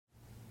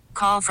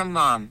Call from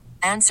mom.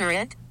 Answer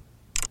it.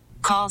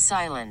 Call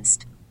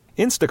silenced.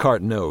 Instacart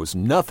knows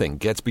nothing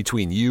gets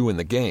between you and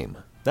the game.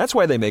 That's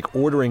why they make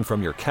ordering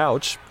from your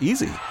couch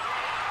easy.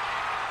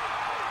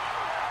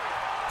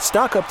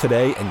 Stock up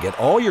today and get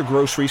all your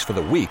groceries for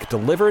the week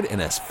delivered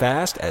in as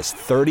fast as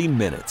 30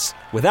 minutes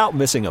without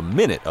missing a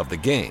minute of the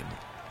game.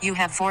 You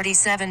have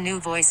 47 new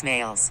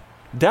voicemails.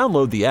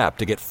 Download the app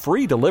to get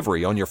free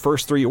delivery on your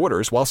first 3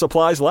 orders while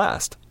supplies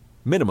last.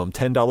 Minimum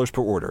 $10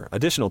 per order.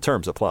 Additional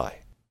terms apply.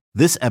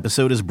 This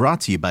episode is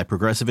brought to you by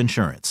Progressive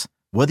Insurance.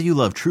 Whether you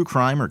love true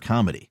crime or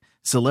comedy,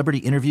 celebrity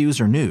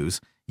interviews or news,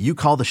 you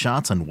call the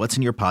shots on what's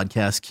in your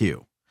podcast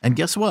queue. And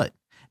guess what?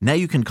 Now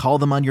you can call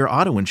them on your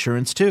auto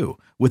insurance too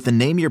with the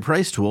Name Your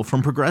Price tool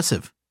from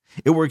Progressive.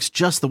 It works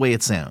just the way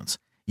it sounds.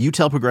 You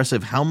tell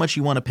Progressive how much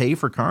you want to pay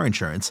for car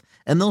insurance,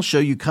 and they'll show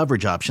you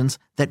coverage options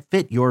that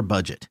fit your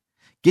budget.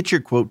 Get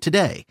your quote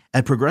today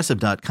at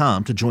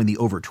Progressive.com to join the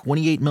over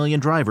 28 million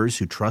drivers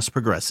who trust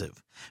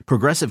Progressive.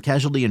 Progressive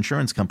Casualty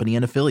Insurance Company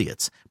and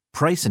Affiliates.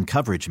 Price and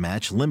coverage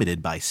match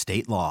limited by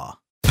state law.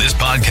 This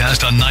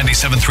podcast on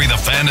 97.3 The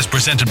Fan is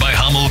presented by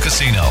Hummel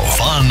Casino.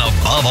 Fun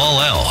above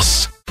all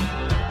else.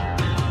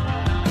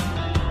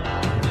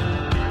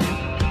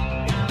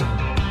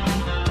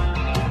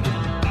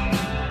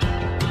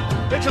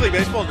 Major League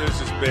Baseball news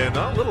has been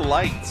a little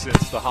light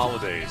since the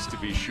holidays, to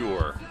be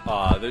sure.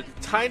 There's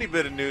a tiny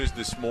bit of news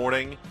this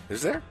morning.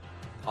 Is there?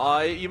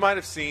 You might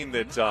have seen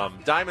that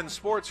Diamond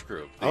Sports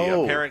Group,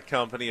 the parent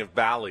company of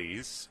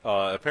Bally's,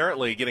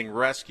 apparently getting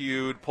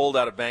rescued, pulled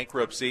out of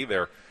bankruptcy.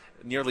 They're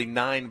nearly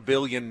 $9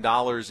 billion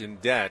in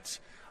debt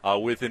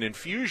with an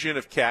infusion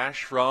of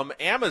cash from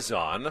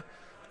Amazon,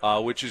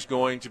 which is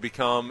going to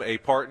become a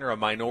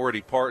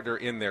minority partner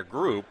in their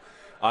group.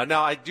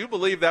 Now, I do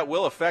believe that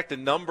will affect a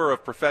number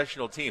of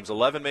professional teams,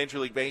 11 Major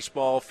League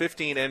Baseball,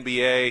 15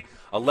 NBA,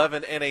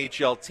 11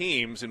 NHL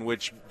teams in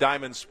which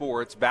Diamond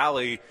Sports,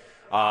 Bally,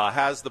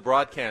 has the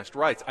broadcast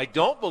rights. I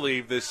don't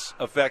believe this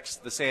affects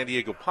the San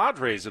Diego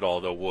Padres at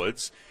all, though,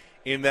 Woods,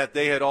 in that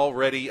they had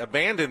already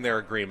abandoned their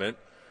agreement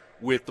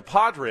with the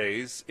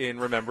Padres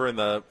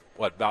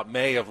about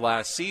May of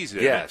last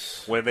season.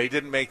 Yes. When they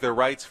didn't make their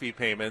rights fee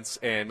payments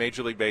and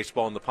Major League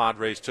Baseball and the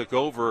Padres took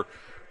over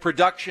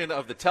production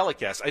of the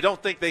telecast. I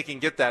don't think they can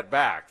get that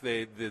back.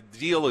 The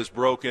deal is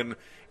broken.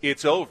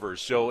 It's over.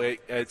 So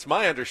it's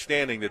my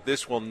understanding that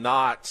this will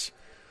not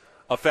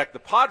affect the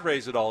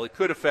Padres at all. It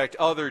could affect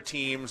other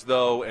teams,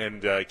 though,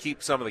 and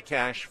keep some of the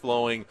cash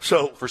flowing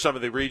for some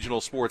of the regional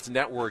sports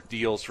network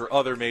deals for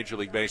other Major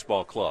League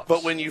Baseball clubs.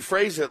 But when you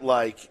phrase it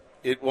like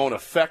it won't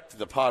affect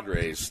the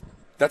Padres,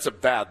 that's a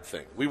bad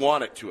thing. We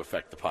want it to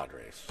affect the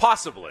Padres.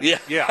 Possibly.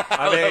 Yeah.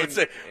 I would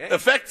say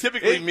affect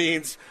typically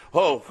means,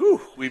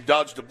 we've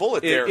dodged a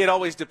bullet there. It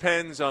always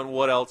depends on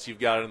what else you've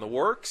got in the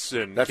works,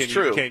 and that's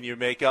true. Can you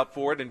make up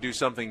for it and do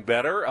something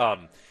better?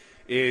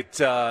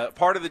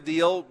 Part of the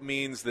deal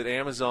means that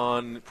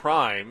Amazon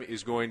Prime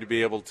is going to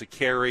be able to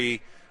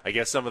carry, I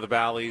guess, some of the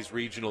Bally's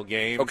regional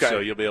games. Okay.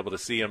 So you'll be able to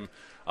see them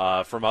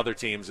from other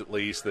teams, at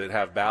least, that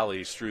have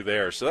Bally's through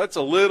there. So that's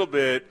a little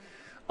bit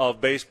of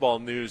baseball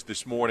news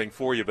this morning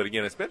for you. But,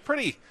 again, it's been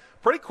pretty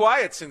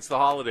quiet since the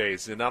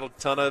holidays, and not a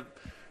ton of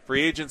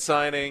free agent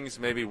signings,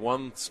 maybe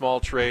one small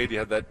trade. You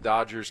had that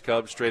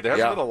Dodgers-Cubs trade. There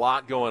hasn't been a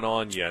lot going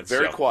on yet.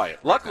 Very quiet.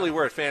 Luckily,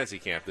 we're at Fantasy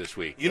Camp this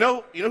week. You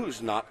know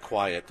who's not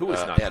quiet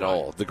at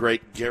all? The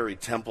great Garry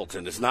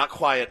Templeton is not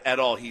quiet at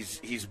all.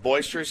 He's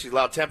boisterous. He's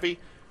loud. Tempe,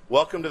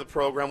 welcome to the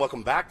program.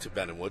 Welcome back to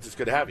Ben & Woods. It's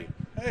good to have you.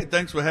 Hey,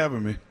 thanks for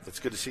having me. It's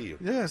good to see you.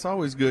 Yeah, it's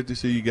always good to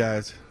see you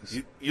guys.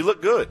 You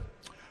look good.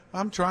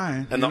 I'm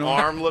trying. And the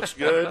arm looks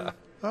good.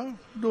 I'm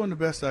doing the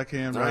best I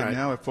can right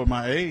now for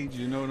my age,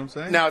 you know what I'm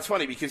saying? Now, it's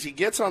funny because he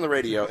gets on the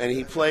radio and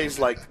he plays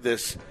like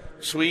this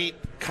sweet,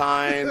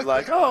 kind,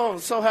 like, I'm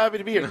so happy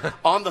to be here.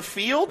 On the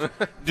field,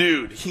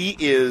 dude,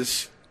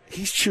 he's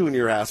chewing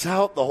your ass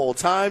out the whole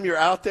time you're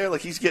out there.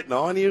 Like, he's getting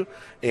on you.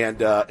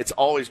 And it's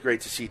always great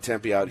to see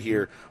Tempe out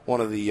here,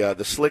 one of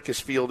the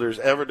slickest fielders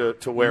ever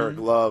to wear a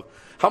glove.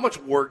 How much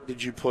work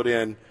did you put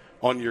in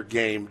on your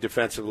game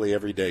defensively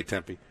every day,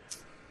 Tempe?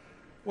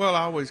 Well,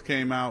 I always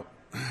came out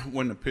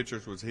when the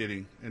pitchers was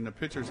hitting, and the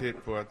pitchers hit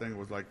for, I think it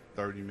was like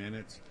 30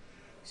 minutes.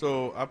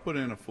 So I put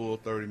in a full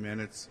 30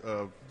 minutes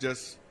of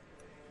just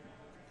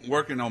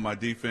working on my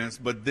defense.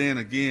 But then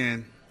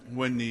again,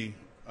 when the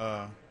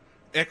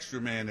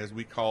extra man, as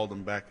we called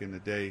them back in the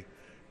day,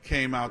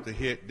 came out to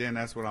hit, then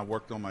that's when I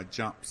worked on my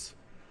jumps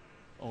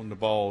on the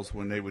balls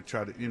when they would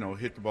try to,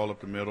 hit the ball up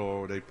the middle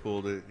or they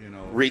pulled it,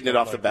 reading it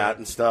off the bat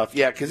and stuff.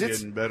 Yeah, because it's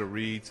getting better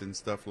reads and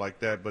stuff like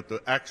that. But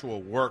the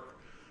actual work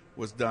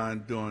was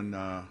done during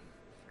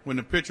when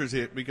the pitchers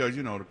hit, because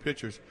the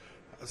pitchers,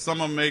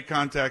 some of them made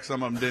contact,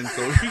 some of them didn't.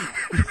 So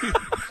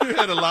you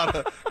had a lot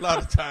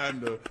of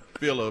time to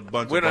feel a bunch of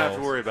balls. We don't have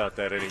to worry about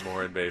that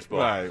anymore in baseball.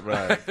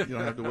 Right. You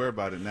don't have to worry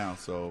about it now.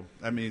 So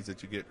that means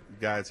that you get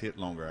guys hit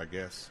longer, I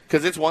guess.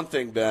 Because it's one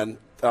thing, Ben.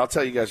 I'll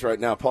tell you guys right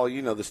now, Paul,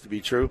 you know this to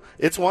be true.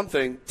 It's one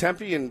thing.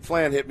 Tempe and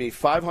Flan hit me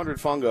 500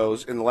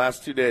 fungos in the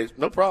last 2 days.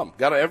 No problem.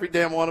 Got every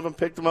damn one of them,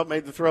 picked them up,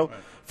 made the throw. Right.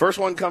 First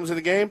one comes in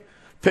the game,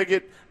 pick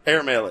it,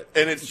 airmail it.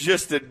 And it's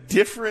just a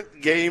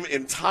different game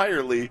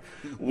entirely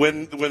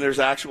when there's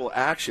actual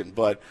action.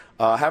 But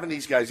having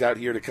these guys out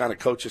here to kind of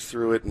coach us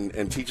through it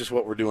and teach us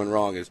what we're doing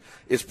wrong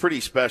is pretty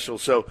special.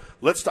 So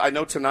I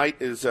know tonight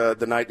is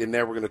the night in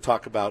there. We're going to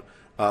talk about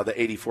the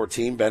 84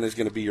 team. Ben is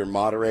going to be your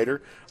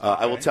moderator.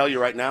 I will tell you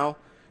right now,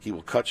 he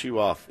will cut you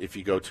off if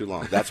you go too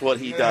long. That's what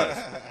he does.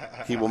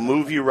 He will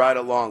move you right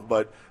along.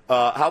 But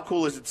how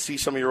cool is it to see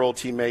some of your old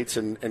teammates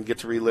and get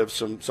to relive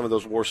some of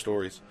those war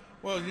stories?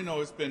 Well,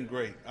 it's been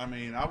great. I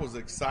mean, I was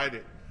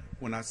excited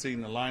when I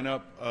seen the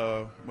lineup,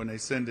 when they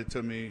sent it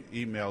to me,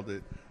 emailed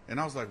it. And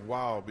I was like,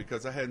 wow,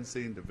 because I hadn't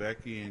seen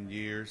DeVecchi in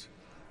years.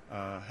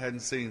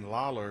 Hadn't seen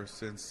Lawler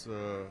since,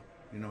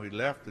 he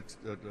left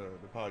the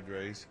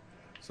Padres.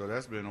 So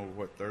that's been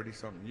over,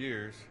 30-something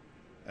years.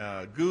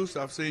 Goose,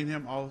 I've seen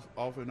him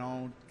off and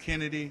on.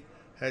 Kennedy,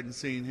 hadn't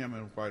seen him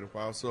in quite a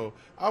while. So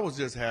I was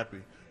just happy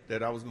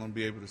that I was going to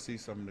be able to see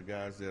some of the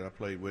guys that I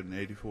played with in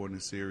 '84 in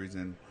the series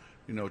and,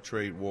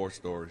 trade war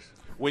stories.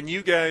 When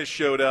you guys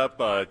showed up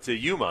to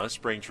Yuma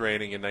spring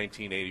training in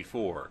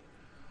 1984,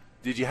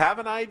 did you have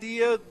an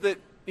idea that,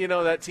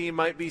 that team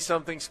might be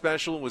something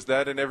special? Was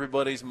that in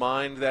everybody's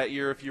mind that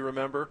year, if you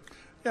remember?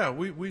 Yeah,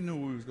 we knew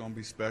we was going to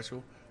be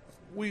special.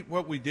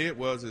 What we did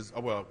what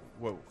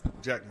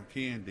Jack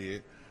McKeon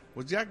did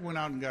was Jack went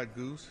out and got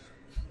Goose,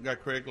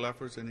 got Craig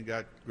Leffers, and he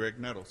got Greg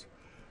Nettles.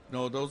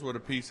 Those were the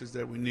pieces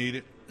that we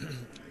needed.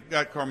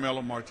 Got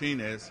Carmelo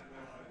Martinez,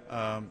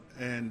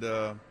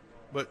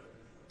 but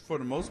for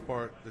the most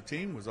part, the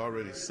team was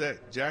already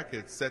set. Jack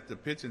had set the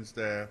pitching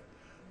staff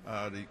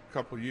the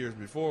couple years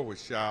before with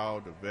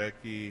Shaw,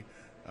 DeVecchi,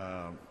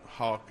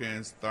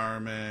 Hawkins,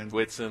 Thurman,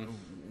 Whitson.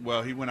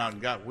 Well, he went out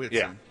and got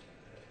Whitson.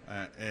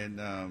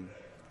 Yeah.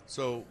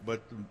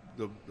 But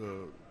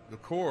the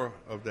core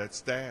of that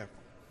staff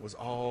was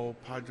all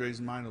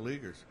Padres minor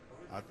leaguers.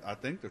 I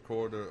think the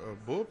core of the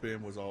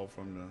bullpen was all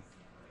from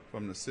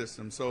the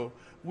system. So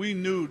we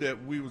knew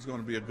that we was going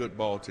to be a good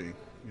ball team.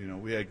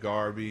 We had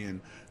Garvey, and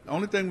the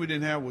only thing we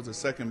didn't have was a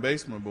second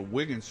baseman, but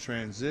Wiggins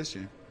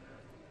transitioned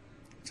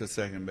to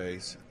second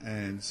base.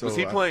 And so was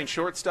he playing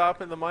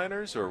shortstop in the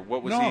minors, or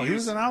what was he? No, he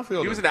was an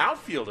outfielder. He was an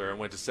outfielder and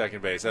went to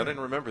second base. I didn't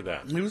remember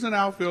that. He was an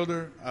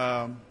outfielder.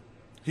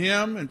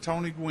 Him and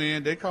Tony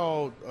Gwynn, they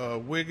called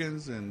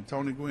Wiggins and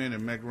Tony Gwynn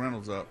and Meg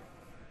Reynolds up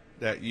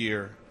that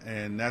year,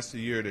 and that's the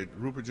year that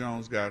Rupert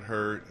Jones got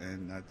hurt,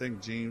 and I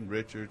think Gene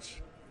Richards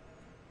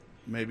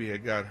maybe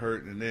had got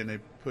hurt, and then they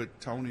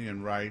put Tony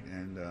in right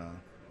and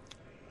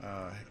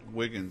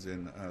Wiggins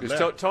in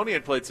left. Tony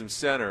had played some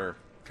center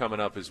coming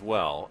up as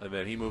well, and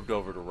then he moved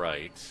over to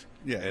right.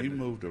 Yeah, he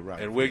moved to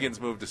right. And Wiggins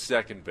moved to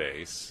second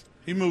base.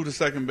 He moved to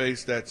second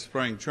base that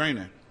spring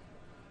training.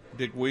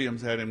 Dick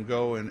Williams had him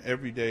go, and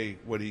every day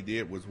what he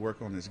did was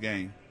work on his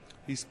game.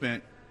 He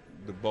spent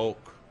the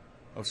bulk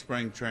of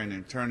spring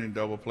training turning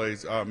double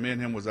plays. Me and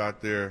him was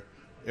out there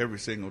every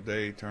single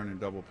day turning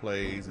double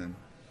plays.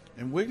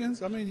 And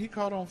Wiggins, I mean, he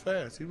caught on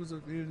fast. He was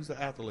an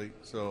athlete.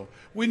 So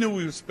we knew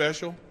we were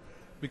special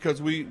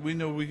because we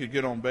knew we could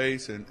get on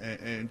base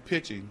and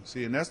pitching.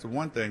 See, and that's the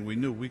one thing we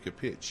knew we could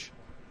pitch.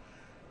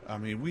 I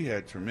mean, we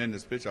had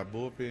tremendous pitch, our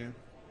bullpen.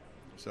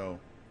 So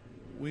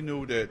we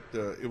knew that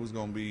it was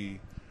going to be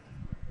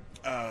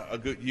a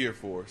good year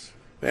for us.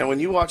 Man,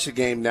 when you watch the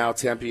game now,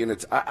 Tempe, and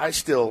it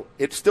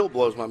still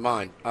blows my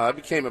mind. I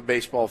became a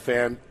baseball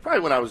fan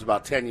probably when I was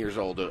about 10 years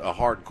old, a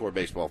hardcore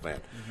baseball fan.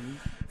 Mm-hmm.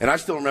 And I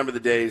still remember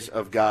the days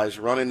of guys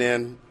running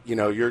in,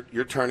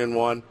 you're turning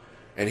one,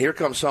 and here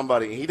comes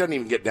somebody, and he doesn't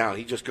even get down.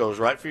 He just goes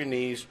right for your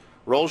knees,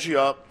 rolls you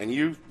up, and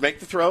you make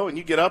the throw, and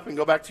you get up and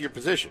go back to your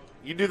position.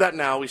 You do that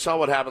now. We saw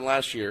what happened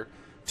last year.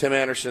 Tim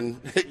Anderson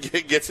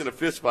gets in a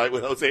fist fight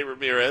with Jose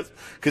Ramirez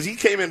because he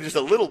came in just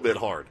a little bit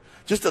hard.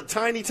 Just a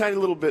tiny, tiny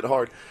little bit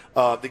hard.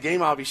 The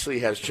game obviously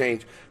has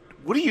changed.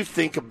 What do you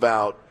think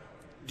about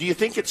 – do you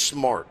think it's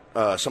smart,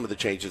 some of the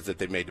changes that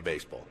they made to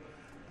baseball?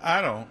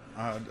 I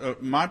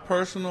don't. My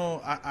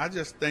personal – I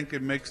just think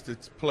it makes the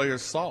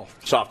players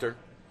soft. Softer?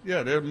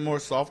 Yeah, they're more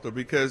softer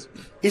because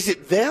 – Is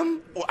it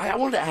them? I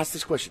wanted to ask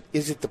this question.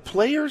 Is it the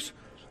players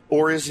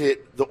or is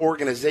it the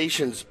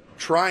organizations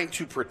trying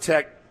to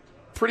protect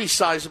pretty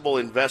sizable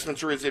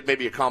investments, or is it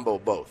maybe a combo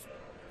of both?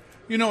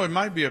 It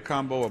might be a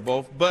combo of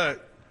both,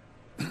 but –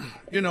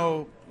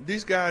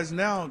 these guys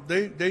now,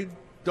 they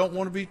don't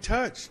want to be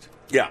touched.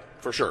 Yeah,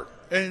 for sure.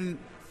 And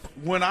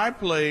when I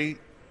played,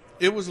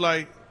 it was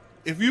like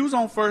if you was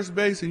on first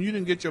base and you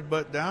didn't get your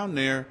butt down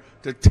there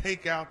to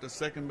take out the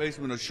second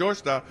baseman or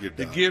shortstop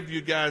to give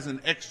you guys an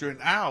extra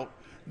out,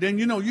 then,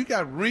 you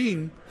got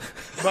reamed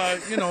by,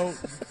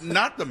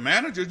 not the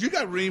managers. You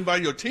got reamed by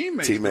your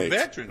teammates. The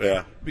veterans.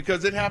 Yeah.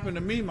 Because it happened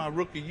to me my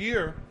rookie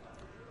year.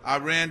 I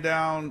ran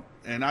down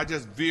and I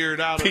just veered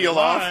out of the Peel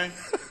line.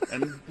 off.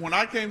 And when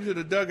I came to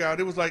the dugout,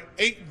 it was like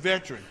 8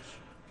 veterans.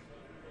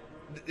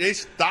 They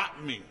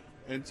stopped me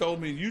and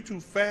told me, you too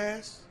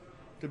fast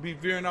to be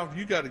veering off.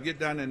 You got to get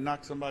down there and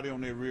knock somebody on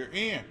their rear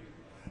end.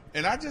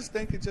 And I just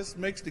think it just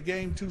makes the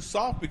game too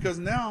soft because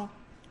now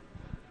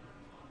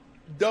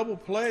double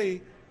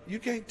play, you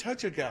can't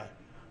touch a guy.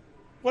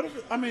 What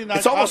if, I mean,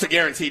 it's almost a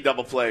guaranteed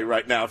double play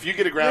right now. If you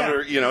get a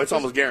grounder, it's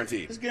almost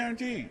guaranteed. It's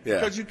guaranteed. Yeah.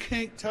 Because you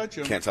can't touch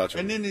them. Can't touch them.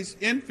 And then these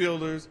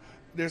infielders,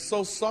 they're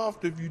so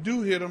soft. If you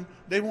do hit them,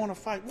 they want to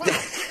fight. Wow.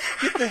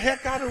 Get the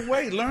heck out of the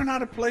way. Learn how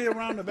to play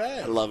around the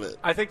bag. I love it.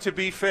 I think, to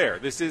be fair,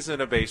 this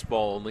isn't a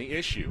baseball-only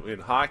issue. In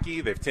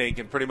hockey, they've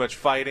taken pretty much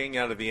fighting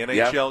out of the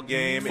NHL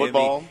game.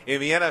 Football. In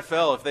the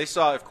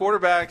NFL, if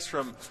quarterbacks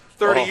from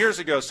 30 years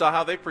ago saw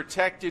how they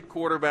protected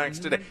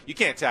quarterbacks today. You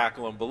can't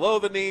tackle them below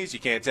the knees. You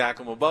can't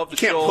tackle them above the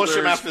shoulders. You can't push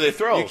them after they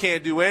throw. You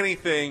can't do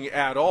anything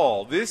at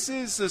all. This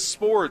is the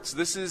sports.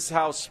 This is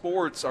how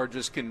sports are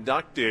just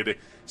conducted,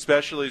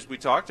 especially as we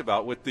talked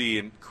about with the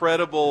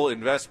incredible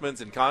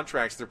investments and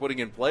contracts they're putting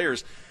in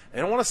players. I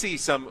don't want to see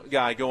some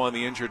guy go on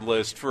the injured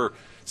list for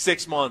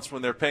 6 months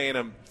when they're paying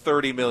him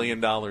 $30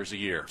 million a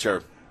year.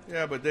 Sure.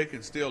 Yeah, but they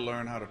can still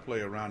learn how to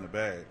play around the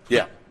bag.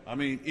 Yeah. I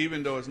mean,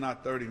 even though it's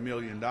not $30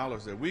 million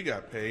that we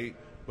got paid,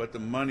 but the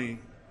money,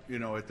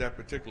 at that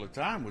particular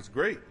time was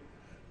great.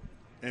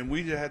 And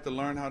we just had to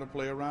learn how to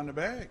play around the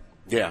bag.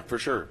 Yeah, for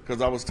sure.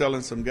 Because I was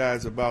telling some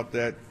guys about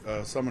that.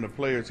 Some of the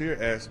players here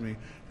asked me,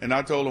 and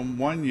I told them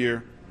one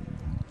year,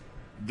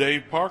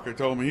 Dave Parker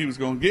told me he was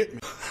going to get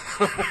me.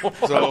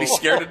 So I'll be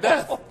scared to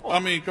death. I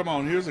mean, come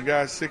on. Here's a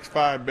guy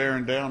 6'5"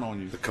 bearing down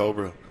on you. The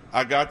Cobra.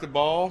 I got the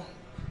ball.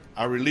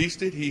 I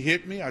released it. He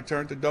hit me. I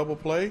turned to double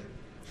play.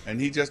 And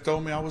he just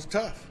told me I was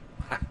tough.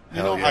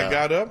 Yeah. I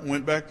got up and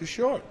went back to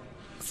short.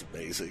 That's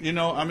amazing.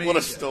 I mean. What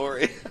a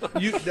story.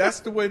 That's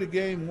the way the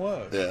game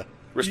was. Yeah.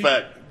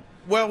 Respect.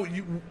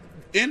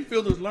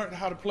 Infielders learned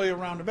how to play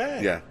around the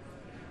bag. Yeah.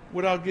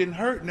 Without getting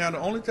hurt. Now, the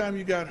only time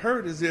you got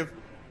hurt is if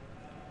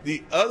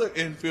the other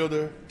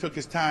infielder took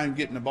his time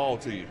getting the ball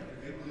to you.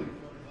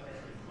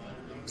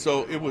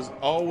 So it was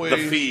always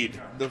the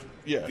feed.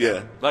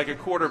 Yeah. Like a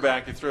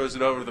quarterback who throws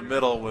it over the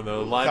middle when the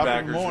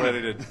linebacker's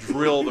ready to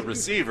drill the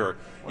receiver.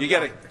 You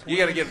got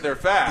to get there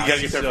fast. You got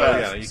to get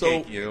there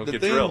fast. You the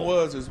get thing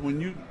drilled. is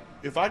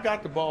if I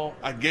got the ball,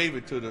 I gave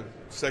it to the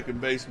second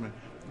baseman,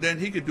 then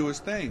he could do his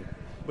thing.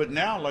 But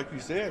now, like you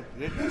said,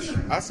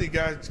 I see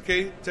guys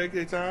take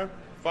their time,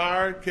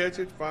 fire, catch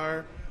it,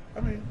 fire. I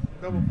mean,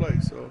 double play.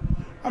 So,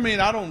 I mean,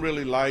 I don't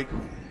really like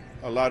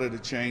a lot of the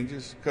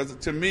changes because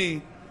to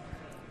me,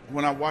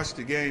 when I watch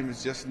the game,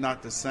 it's just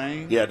not the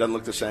same. Yeah, it doesn't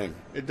look the same.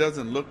 It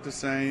doesn't look the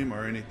same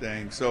or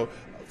anything. So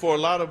for a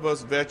lot of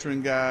us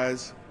veteran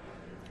guys,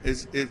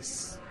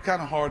 it's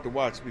kind of hard to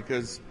watch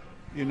because,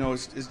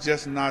 it's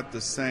just not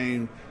the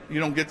same. You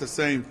don't get the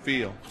same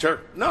feel.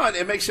 Sure. No,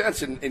 it makes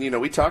sense. And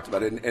we talked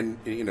about it.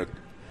 And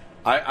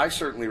I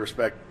certainly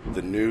respect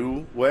the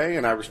new way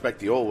and I respect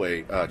the old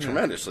way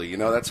tremendously.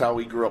 That's how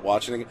we grew up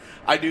watching it.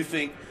 I do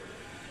think,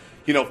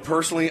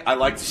 personally, I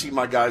like to see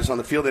my guys on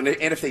the field. And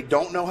if they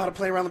don't know how to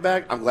play around the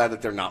bag, I'm glad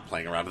that they're not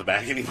playing around the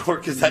bag anymore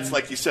because that's,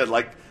 like you said,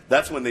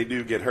 that's when they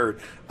do get hurt.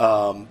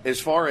 As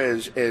far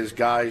as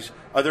guys,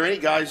 are there any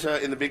guys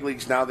in the big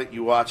leagues now that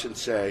you watch and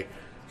say,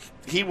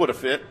 he would have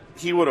fit,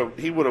 he would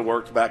have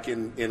worked back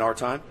in our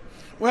time?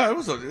 Well,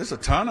 it's a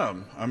ton of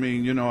them. I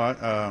mean,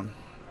 I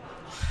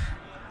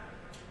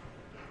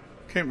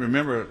can't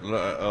remember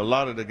a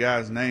lot of the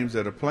guys' names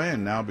that are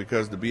playing now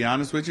because, to be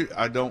honest with you,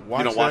 I don't watch.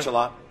 You don't watch a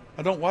lot?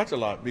 I don't watch a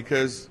lot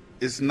because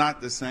it's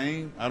not the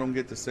same. I don't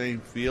get the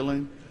same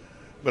feeling.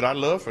 But I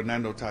love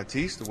Fernando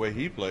Tatis, the way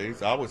he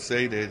plays. I would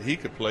say that he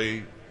could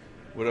play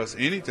with us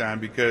anytime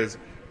because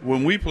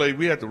when we played,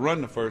 we had to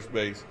run the first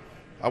base.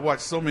 I watch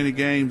so many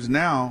games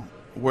now,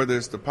 whether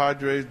it's the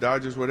Padres,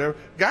 Dodgers, whatever,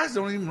 guys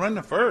don't even run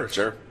the first.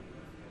 Sure.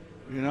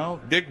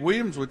 Dick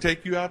Williams would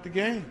take you out the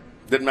game.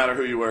 Didn't matter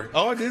who you were.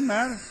 Oh, it didn't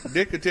matter.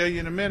 Dick could tell you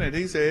in a minute.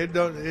 He said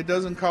it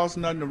doesn't cost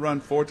nothing to run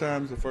 4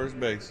 times the first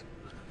base.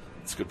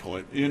 That's a good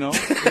point.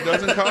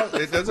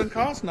 It doesn't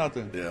cost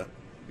nothing. Yeah.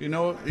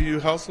 You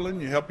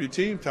hustling, you help your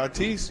team.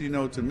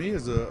 Tatis, to me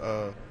is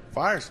a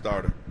fire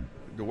starter.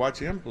 To watch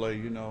him play,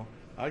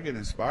 I get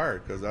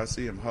inspired because I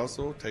see him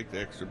hustle, take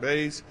the extra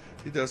base.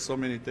 He does so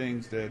many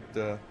things that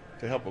to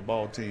help a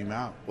ball team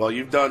out. Well,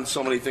 you've done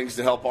so many things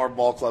to help our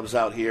ball clubs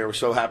out here. We're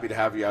so happy to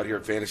have you out here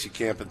at Fantasy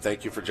Camp, and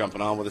thank you for jumping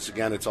on with us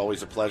again. It's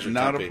always a pleasure.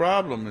 Not a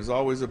problem. It's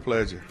always a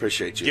pleasure.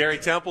 Appreciate you. Garry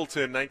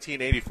Templeton,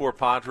 1984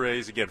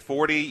 Padres. Again,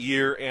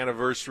 40-year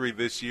anniversary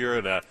this year,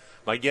 and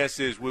my guess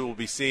is we will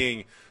be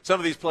seeing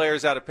some of these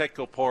players out at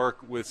Petco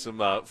Park with some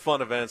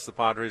fun events the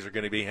Padres are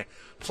going to be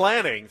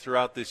planning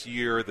throughout this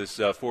year, this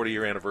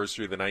 40-year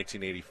anniversary of the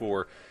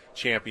 1984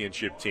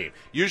 championship team.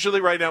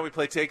 Usually right now we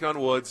play Take on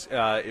Woods.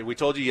 We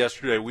told you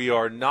yesterday we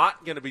are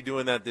not going to be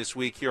doing that this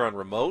week here on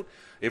remote.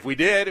 If we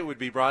did, it would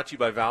be brought to you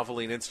by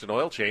Valvoline Instant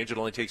Oil Change. It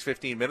only takes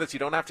 15 minutes. You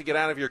don't have to get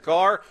out of your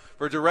car.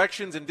 For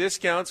directions and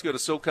discounts, go to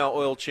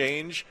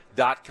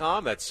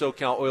SoCalOilChange.com. That's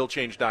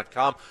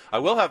SoCalOilChange.com. I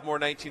will have more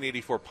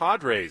 1984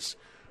 Padres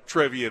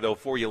trivia, though,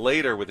 for you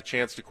later with a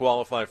chance to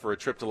qualify for a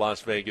trip to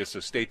Las Vegas, so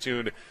stay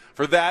tuned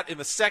for that in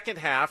the second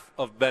half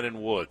of Ben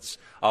and Woods.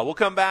 We'll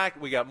come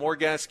back. We got more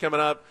guests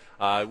coming up.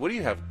 What do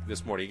you have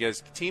this morning? You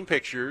guys, team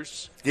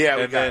pictures. Yeah,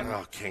 we and got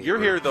then Kangaroo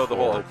you're here, though, the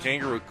whole Court.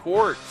 Kangaroo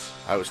Court.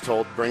 I was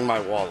told, bring my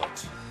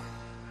wallet.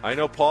 I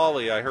know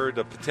Paulie, I heard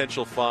a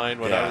potential fine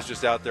when I was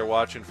just out there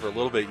watching for a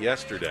little bit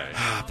yesterday.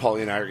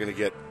 Paulie and I are going to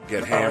get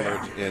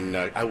hammered, and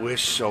I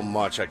wish so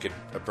much I could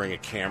bring a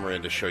camera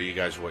in to show you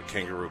guys what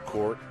kangaroo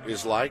court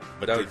is like.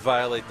 But that would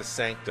violate the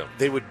sanctum.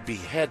 They would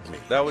behead me.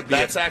 That would be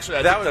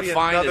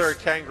another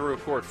kangaroo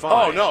court fine.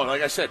 Oh, no,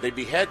 like I said, they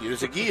behead you.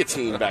 There's a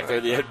guillotine back there.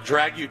 They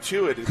drag you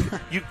to it.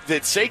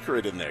 It's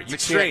sacred in there. It's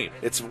extreme.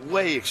 It's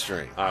way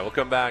extreme. All right, we'll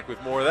come back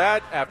with more of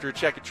that after a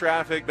check of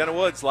traffic. Ben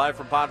Woods live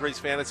from Padres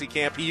Fantasy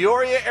Camp,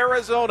 Peoria,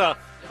 Arizona,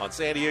 on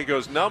San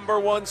Diego's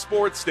 #1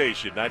 sports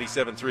station,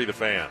 97.3 The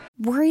Fan.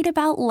 Worried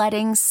about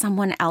letting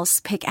someone else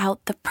pick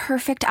out the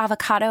perfect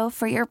avocado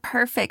for your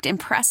perfect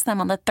impress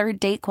them on the third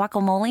date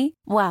guacamole?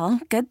 Well,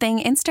 good thing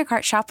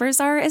Instacart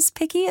shoppers are as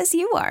picky as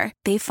you are.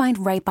 They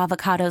find ripe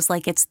avocados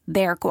like it's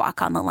their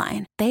guac on the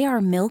line. They are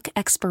milk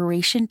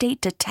expiration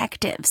date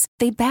detectives.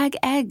 They bag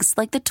eggs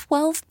like the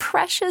 12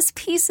 precious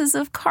pieces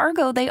of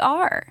cargo they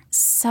are.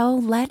 So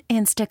let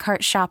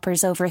Instacart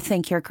shoppers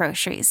overthink your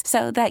groceries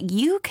so that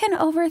you can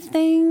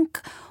overthink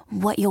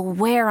what you'll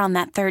wear on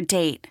that third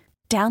date.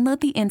 Download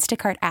the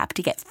Instacart app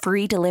to get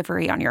free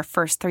delivery on your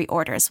first 3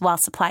 orders while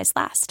supplies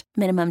last.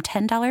 Minimum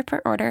 $10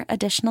 per order.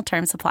 Additional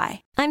terms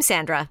apply. I'm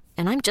Sandra,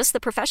 and I'm just the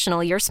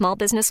professional your small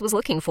business was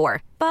looking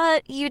for.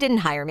 But you didn't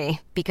hire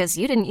me because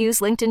you didn't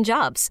use LinkedIn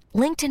Jobs.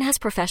 LinkedIn has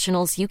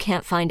professionals you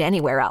can't find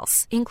anywhere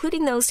else,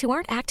 including those who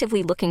aren't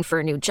actively looking for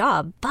a new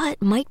job,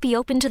 but might be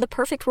open to the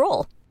perfect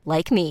role,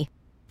 like me.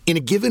 In a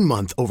given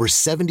month, over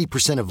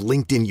 70% of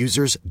LinkedIn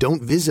users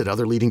don't visit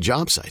other leading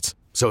job sites.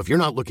 So if you're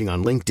not looking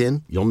on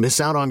LinkedIn, you'll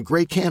miss out on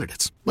great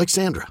candidates like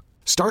Sandra.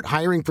 Start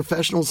hiring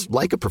professionals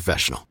like a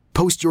professional.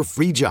 Post your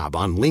free job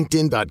on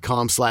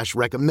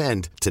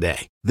linkedin.com/recommend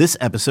today. This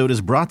episode is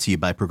brought to you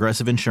by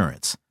Progressive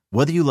Insurance.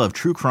 Whether you love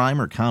true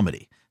crime or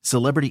comedy,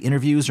 celebrity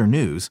interviews or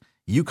news,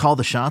 you call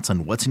the shots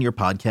on what's in your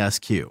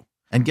podcast queue.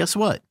 And guess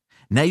what?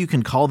 Now you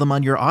can call them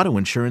on your auto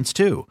insurance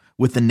too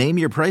with the Name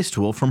Your Price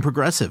tool from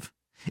Progressive.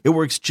 It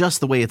works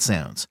just the way it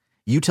sounds.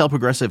 You tell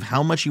Progressive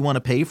how much you want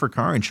to pay for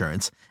car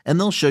insurance, and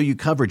they'll show you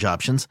coverage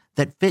options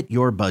that fit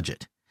your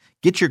budget.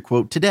 Get your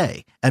quote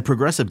today at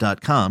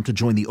Progressive.com to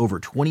join the over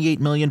 28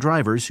 million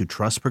drivers who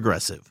trust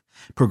Progressive.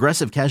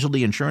 Progressive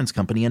Casualty Insurance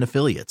Company and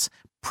Affiliates.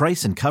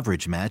 Price and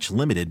coverage match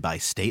limited by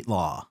state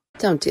law.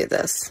 Don't do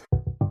this.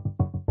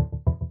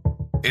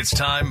 It's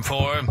time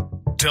for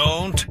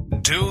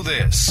Don't Do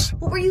This.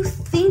 What were you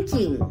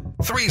thinking?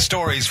 3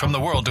 stories from the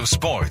world of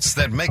sports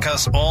that make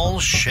us all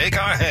shake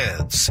our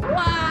heads.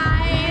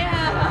 Why?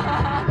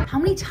 How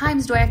many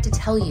times do I have to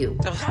tell you?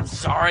 I'm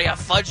sorry, I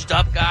fudged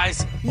up,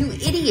 guys. You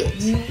idiot.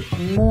 You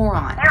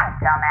moron. You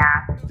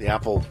dumbass. The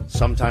apple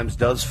sometimes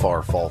does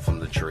fall from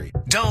the tree.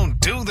 Don't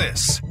do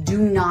this. Do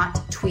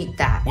not tweet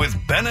that. With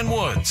Ben and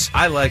Woods.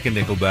 I like a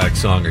Nickelback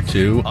song or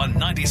two. On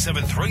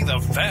 97.3 The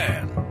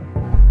Fan.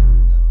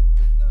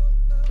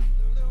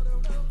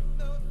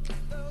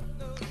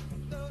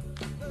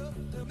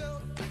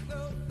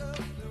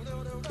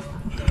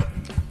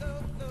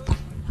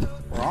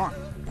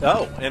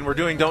 Oh, and we're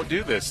doing Don't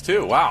Do This,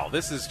 too. Wow,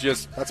 this is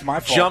just that's my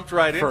fault. Jumped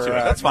right into it.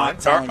 That's fine.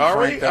 Are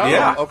we? Oh,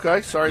 yeah.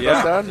 Okay, sorry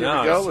about that. Here we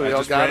go. We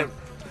all got it.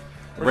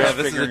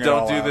 This is a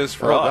Don't Do This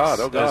for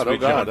us. Oh, God. All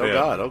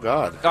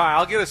right,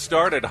 I'll get us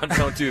started on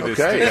Don't Do This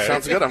okay, today.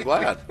 Sounds good. I'm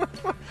glad.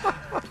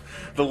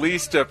 The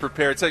least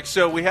prepared.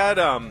 So we had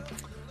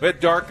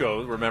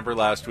Darko, remember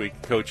last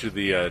week, coach of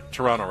the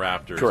Toronto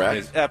Raptors. Correct.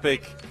 His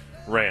epic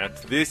rant.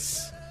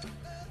 This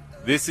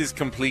is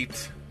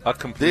complete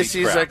crap. This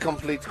is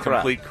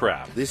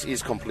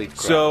complete crap.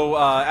 So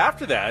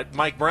after that,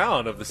 Mike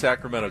Brown of the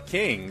Sacramento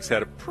Kings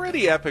had a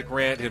pretty epic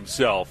rant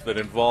himself that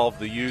involved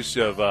the use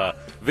of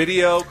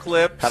video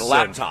clips. Had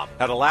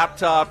a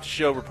laptop to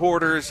show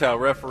reporters how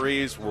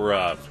referees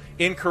were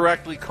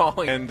incorrectly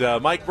calling. And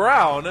Mike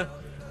Brown,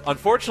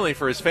 unfortunately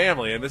for his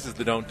family, and this is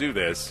the Don't Do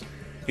This,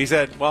 he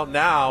said, well,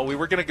 now we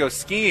were going to go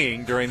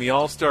skiing during the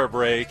All-Star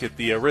break at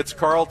the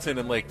Ritz-Carlton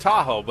in Lake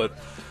Tahoe, but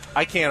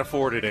I can't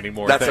afford it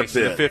anymore. That's thanks a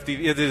bid. To the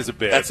 50. It is a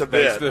bid. That's a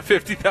bid. Thanks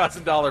to the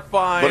 $50,000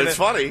 fine. But it's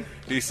funny.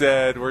 He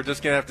said, we're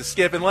just going to have to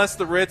skip. Unless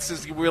the Ritz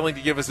is willing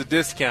to give us a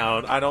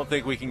discount, I don't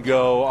think we can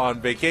go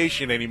on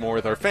vacation anymore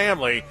with our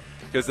family.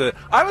 Because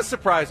I was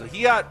surprised.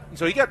 He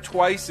got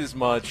twice as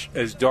much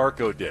as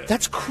Darko did.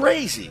 That's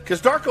crazy. Because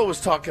Darko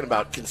was talking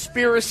about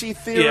conspiracy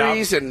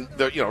theories and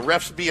the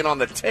refs being on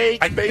the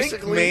take. I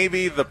think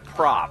maybe the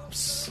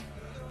props.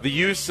 The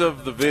use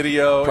of the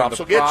video props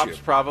and the props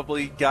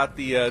probably got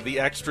the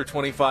extra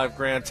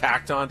 $25,000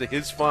 tacked onto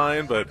his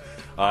fine, but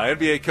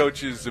NBA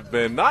coaches have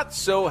been not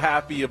so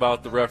happy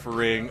about the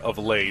refereeing of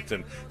late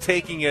and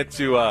taking it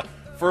to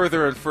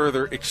further and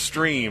further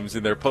extremes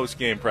in their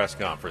post-game press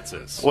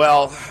conferences.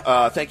 Well,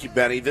 thank you,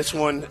 Benny. This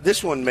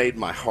one made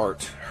my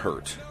heart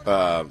hurt.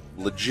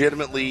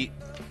 Legitimately,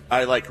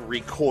 I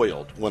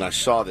recoiled when I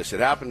saw this.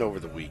 It happened over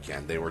the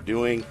weekend. They were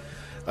doing.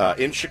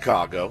 In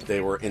Chicago, they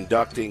were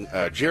inducting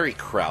Jerry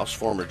Krause,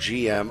 former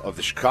GM of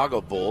the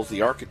Chicago Bulls,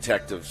 the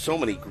architect of so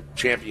many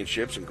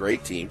championships and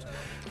great teams.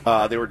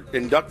 They were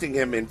inducting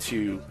him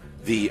into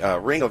the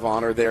Ring of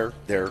Honor, their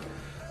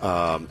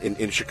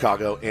in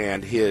Chicago,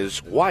 and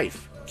his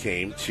wife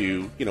came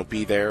to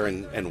be there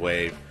and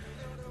wave,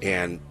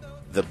 and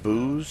the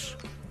boos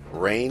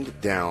rained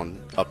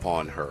down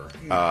upon her,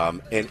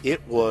 and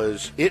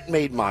it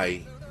made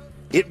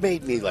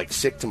me like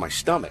sick to my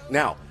stomach.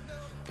 Now,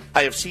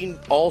 I have seen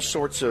all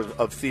sorts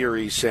of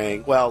theories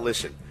saying, well,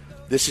 listen,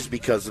 this is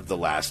because of The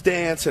Last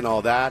Dance and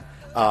all that.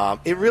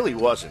 It really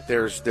wasn't.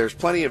 There's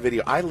plenty of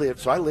video. I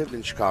lived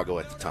in Chicago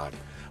at the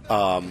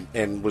time,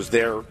 and was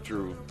there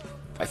through,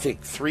 I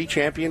think, 3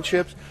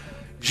 championships.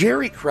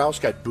 Jerry Krause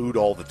got booed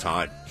all the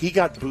time. He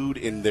got booed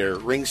in their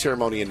ring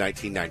ceremony in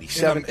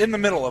 1997. In the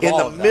middle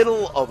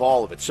of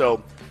all of it.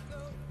 So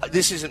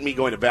this isn't me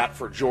going to bat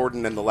for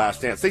Jordan and The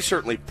Last Dance. They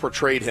certainly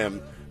portrayed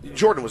him.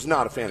 Jordan was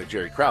not a fan of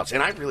Jerry Krause,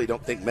 and I really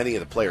don't think many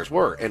of the players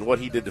were. And what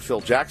he did to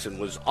Phil Jackson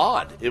was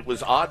odd. It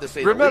was odd to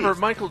say the least. Remember,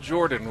 Michael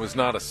Jordan was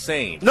not a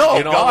saint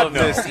all of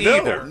this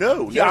either.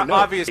 No.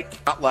 Obviously,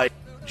 not like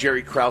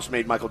Jerry Krause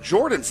made Michael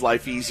Jordan's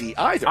life easy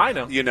either. I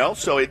know.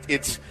 So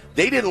it's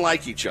they didn't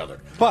like each other.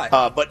 But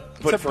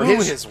for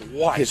his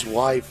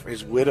wife,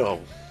 his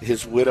widow,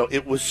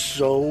 it was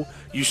so.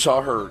 You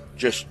saw her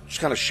just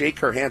kind of shake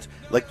her hands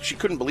like she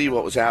couldn't believe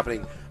what was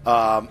happening.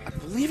 I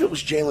believe it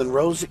was Jalen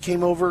Rose that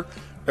came over.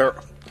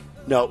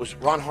 No, it was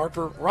Ron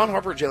Harper. Ron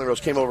Harper and Jalen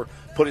Rose came over,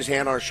 put his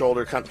hand on her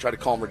shoulder, kind of tried to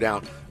calm her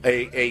down.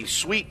 A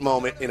sweet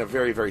moment in a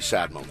very, very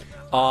sad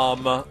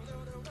moment.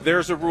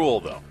 There's a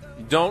rule, though.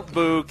 Don't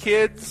boo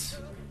kids.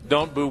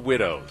 Don't boo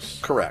widows.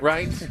 Correct.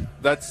 Right?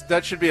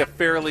 That should be a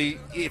fairly,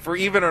 for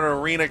even an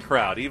arena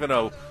crowd, even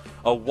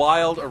a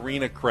wild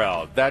arena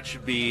crowd, that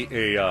should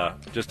be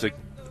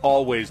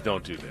always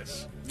don't do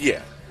this.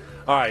 Yeah.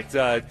 All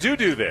right,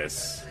 do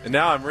this. And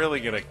now I'm really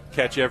going to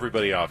catch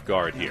everybody off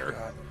guard here.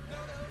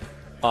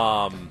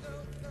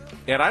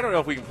 And I don't know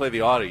if we can play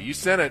the audio. You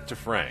sent it to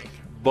Frank,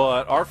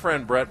 but our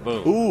friend Brett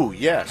Boone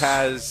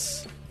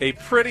has a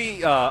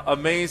pretty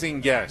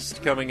amazing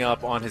guest coming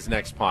up on his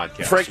next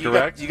podcast. Frank,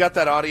 correct? You got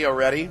that audio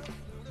ready?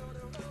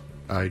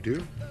 I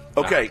do.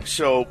 Okay,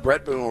 so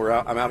Brett Boone,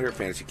 I'm out here at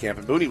Fantasy Camp,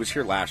 and Boone was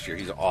here last year.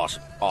 He's an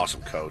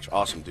awesome coach,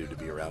 awesome dude to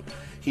be around.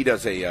 He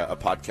does a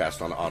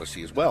podcast on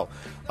Odyssey as well.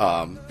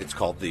 It's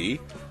called the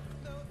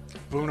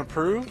Boone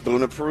Approved?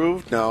 Boone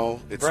Approved?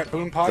 No. It's Brett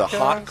Boone Podcast? The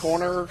Hot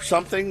Corner or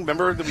something.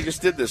 Remember that we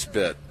just did this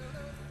bit.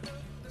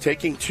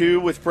 Taking Two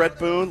with Brett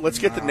Boone. Let's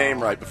get the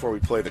name right before we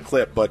play the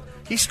clip. But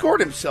he scored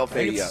himself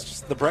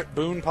it's the Brett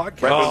Boone Podcast.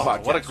 Brett Boone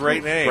Podcast. What a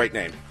great name. Great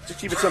name. Just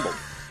keep it simple.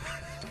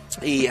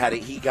 He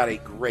got a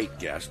great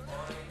guest.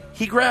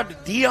 He grabbed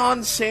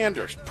Deion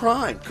Sanders,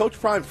 Coach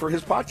Prime, for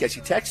his podcast.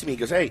 He texted me. He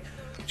goes, hey,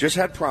 just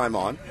had Prime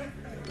on.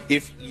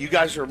 If you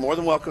guys are more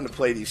than welcome to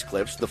play these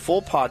clips, the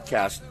full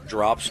podcast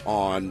drops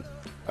on,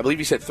 I believe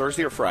he said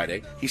Thursday or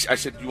Friday. I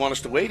said, you want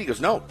us to wait? He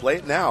goes, no, play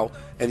it now,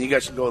 and you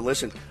guys can go and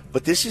listen.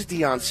 But this is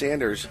Deion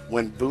Sanders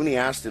when Booney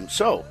asked him,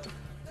 so,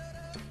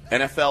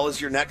 NFL is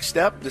your next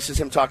step? This is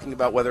him talking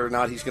about whether or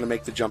not he's going to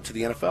make the jump to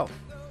the NFL.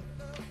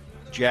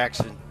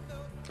 Jackson,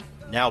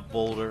 now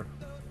Boulder,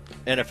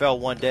 NFL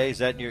one day, is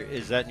that in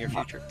your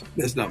future?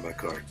 That's not my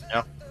cards.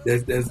 No?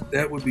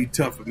 That would be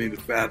tough for me to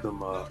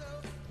fathom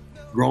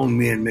grown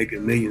men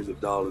making millions of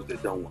dollars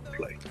that don't want to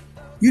play.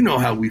 You know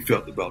how we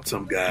felt about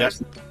some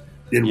guys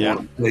didn't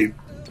want to play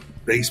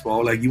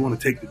baseball. Like, you want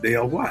to take the day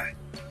off.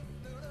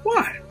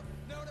 Why?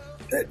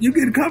 You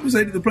get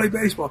compensated to play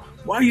baseball.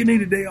 Why you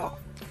need a day off?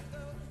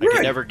 I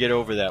can never get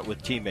over that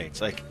with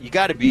teammates. Like, you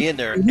got to be in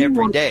there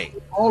every day.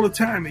 All the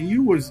time. And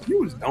you was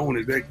known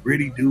as that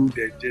gritty dude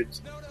that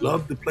just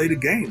loved to play the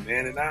game,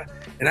 man.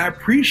 And I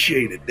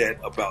appreciated that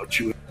about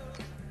you.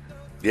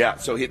 Yeah,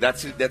 so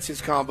that's his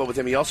combo with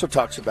him. He also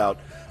talks about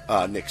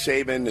Nick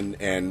Saban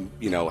and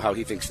you know how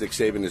he thinks Nick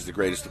Saban is the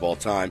greatest of all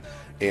time.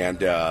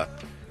 And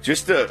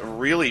just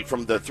really,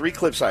 from the 3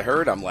 clips I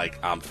heard,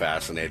 I'm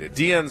fascinated.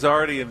 Deion's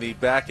already in the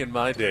back in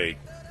my day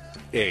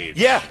age.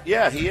 Yeah,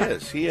 he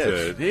is. He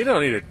is. You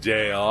don't need a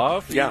day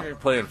off. Yeah. You're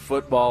playing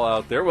football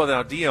out there. Well,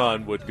 now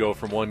Deion would go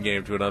from one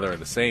game to another in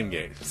the same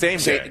game. Same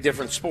day.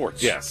 Different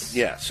sports. Yes.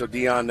 Yeah, so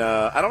Deion,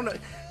 I don't know.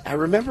 I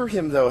remember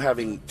him, though,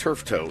 having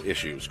turf toe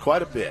issues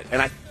quite a bit.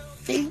 And I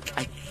think,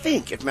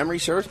 if memory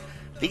serves,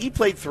 I think he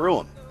played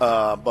through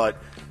them. But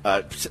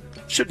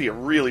should be a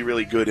really,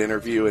 really good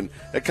interview. And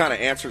that kind of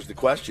answers the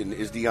question,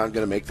 is Deion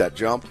going to make that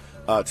jump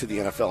to the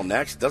NFL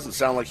next? It doesn't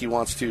sound like he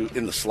wants to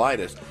in the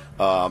slightest.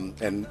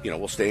 And,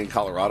 we'll stay in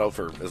Colorado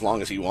for as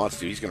long as he wants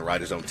to. He's going to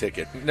ride his own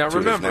ticket now, to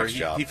remember, his next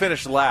job. He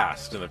finished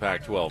last in the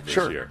Pac-12 this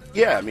year.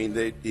 Yeah, I mean,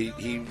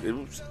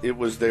 it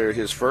was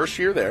his first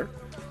year there.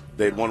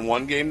 They'd won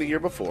one game the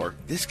year before.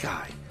 This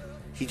guy,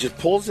 he just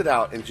pulls it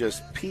out and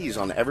just pees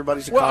on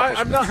everybody's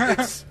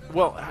accomplishments.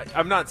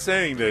 I'm not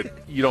saying that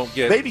you don't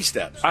get baby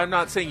steps. I'm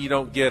not saying you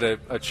don't get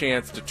a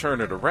chance to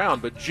turn it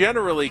around, but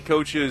generally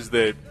coaches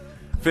that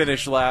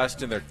finish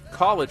last in their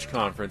college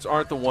conference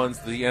aren't the ones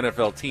the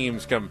NFL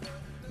teams come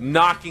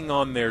knocking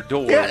on their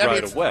door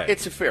away.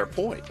 It's a fair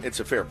point.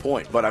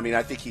 But,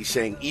 I think he's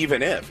saying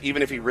even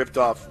if he ripped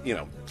off,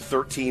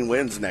 13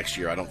 wins next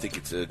year, I don't think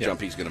it's a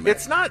jump he's going to make.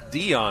 It's not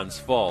Deion's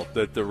fault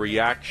that the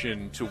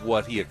reaction to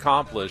what he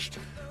accomplished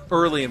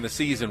early in the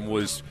season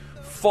was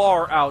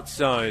far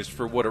outsized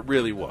for what it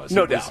really was.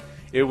 No doubt.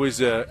 It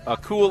was a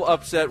cool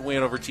upset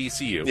win over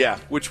TCU,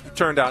 which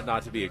turned out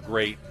not to be a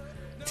great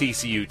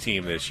TCU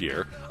team this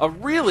year. A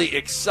really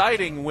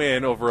exciting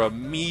win over a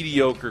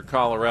mediocre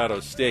Colorado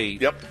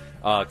State. Yep.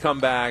 Come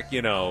back,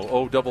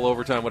 double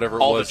overtime, whatever it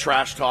was. All the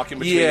trash talking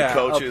between the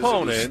coaches.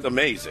 Opponent. It was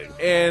amazing.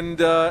 And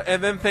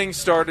then things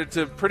started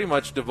to pretty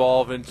much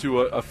devolve into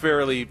a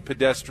fairly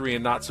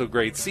pedestrian, not so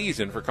great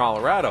season for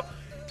Colorado.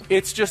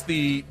 It's just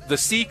the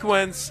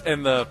sequence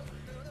and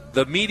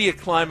the media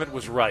climate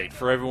was right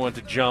for everyone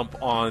to jump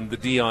on the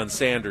Deion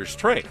Sanders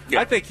train. Yeah.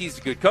 I think he's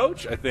a good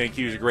coach. I think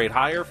he was a great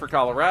hire for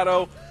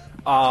Colorado.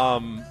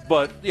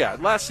 But,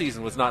 last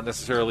season was not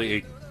necessarily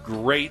a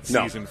great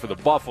season for the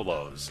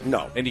Buffaloes.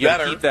 No. And you got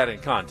to keep that in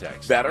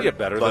context. Better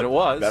than it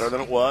was. Better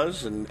than it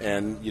was,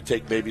 and you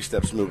take baby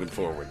steps moving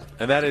forward.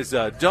 And that is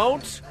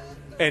don't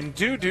and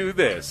do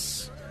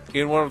this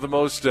in one of the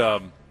most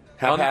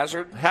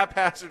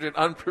haphazard and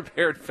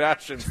unprepared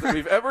fashions that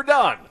we've ever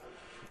done.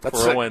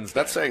 For a Wednesday.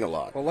 That's saying a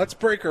lot. Well, let's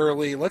break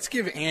early. Let's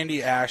give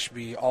Andy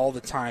Ashby all the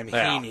time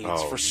he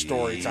needs for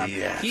story time.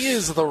 Yes. He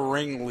is the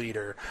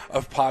ringleader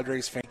of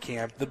Padres Fantasy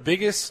Camp, the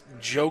biggest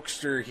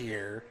jokester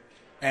here,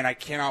 and I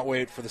cannot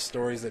wait for the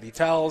stories that he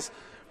tells.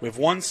 We have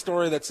one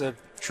story that's a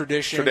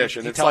tradition.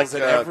 He tells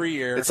it every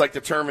year. It's like the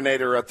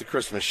Terminator at the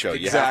Christmas show.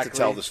 Exactly. You have to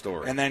tell the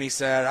story. And then he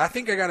said, I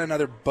think I got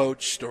another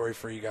boat story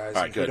for you guys.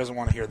 All right, who doesn't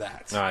want to hear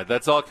that? All right,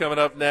 that's all coming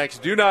up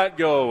next. Do not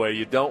go away.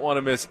 You don't want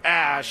to miss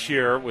Ash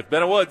here with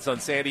Ben Woods on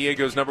San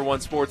Diego's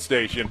 #1 sports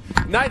station,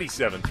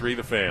 97.3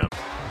 The Fan.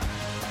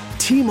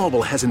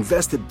 T-Mobile has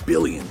invested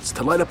billions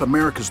to light up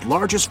America's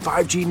largest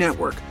 5G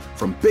network,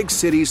 from big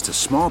cities to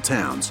small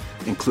towns,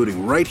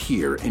 including right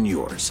here in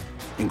yours.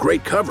 And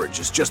great coverage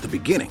is just the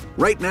beginning.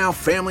 Right now,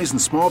 families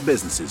and small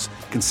businesses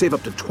can save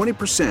up to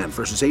 20%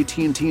 versus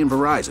AT&T and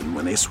Verizon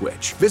when they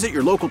switch. Visit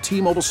your local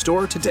T-Mobile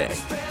store today.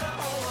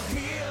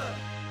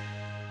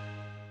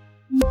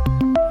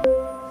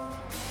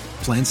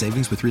 Plan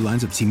savings with 3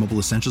 lines of T-Mobile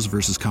Essentials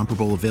versus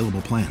comparable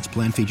available plans.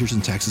 Plan features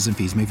and taxes and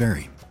fees may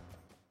vary.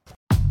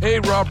 Hey,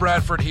 Rob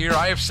Bradford here.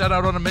 I have set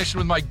out on a mission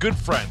with my good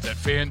friends at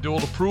FanDuel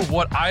to prove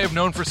what I have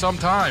known for some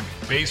time.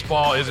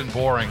 Baseball isn't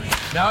boring.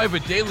 Now I have a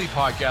daily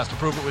podcast to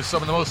prove it with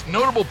some of the most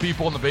notable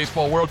people in the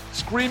baseball world,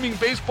 screaming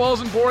baseball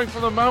isn't boring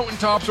from the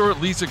mountaintops, or at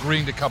least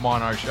agreeing to come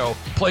on our show.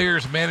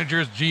 Players,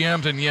 managers,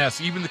 GMs, and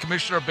yes, even the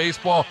commissioner of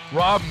baseball,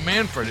 Rob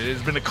Manfred. It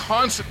has been a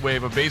constant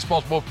wave of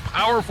baseball's most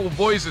powerful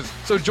voices.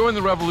 So join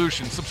the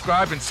revolution.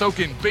 Subscribe and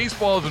soak in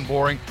Baseball Isn't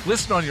Boring.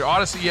 Listen on your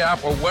Odyssey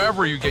app or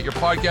wherever you get your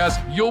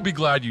podcasts. You'll be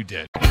glad you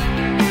did.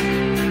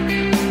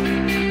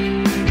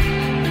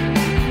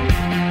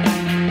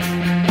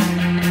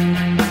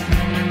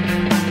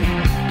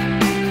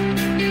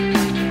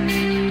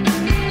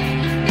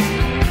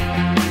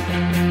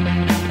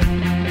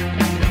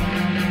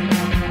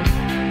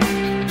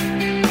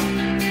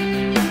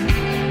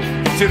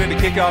 Tune in to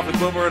Kickoff with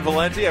Boomer and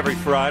Valenti every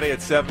Friday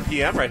at 7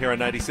 p.m. right here on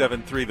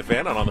 97.3 The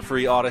Fan and on the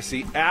free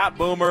Odyssey app.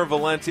 Boomer,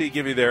 Valenti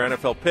give you their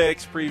NFL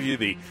picks, preview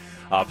the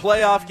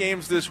playoff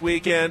games this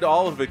weekend,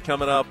 all of it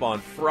coming up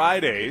on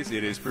Fridays.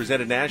 It is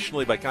presented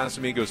nationally by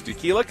Casamigos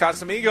Tequila.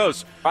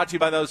 Casamigos, brought to you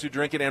by those who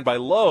drink it and by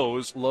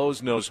Lowe's.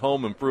 Lowe's knows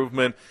home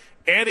improvement.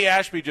 Andy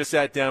Ashby just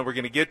sat down. We're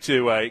going to get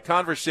to a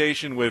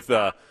conversation with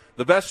the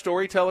best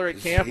storyteller at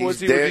camp.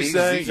 Would you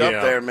say? He's up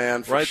there,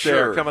 man, for right sure.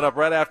 there, coming up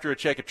right after a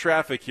check of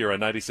traffic here on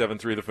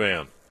 97.3 The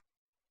Fan.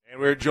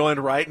 And we're joined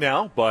right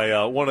now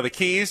by one of the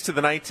keys to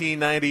the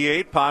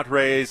 1998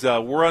 Padres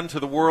run to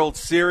the World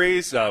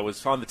Series.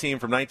 Was on the team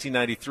from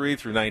 1993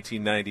 through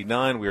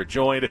 1999. We are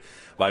joined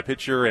by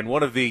pitcher and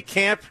one of the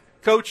camp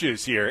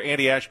coaches here.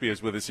 Andy Ashby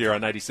is with us here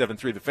on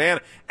 97.3 The Fan.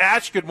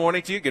 Ash, good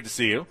morning to you. Good to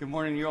see you. Good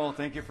morning, you all.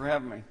 Thank you for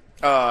having me.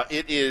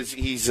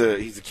 He's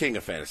the king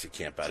of fantasy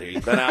camp out here.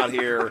 He's been out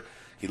here.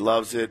 He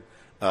loves it.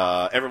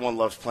 Everyone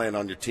loves playing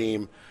on your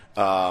team.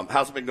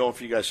 How's it been going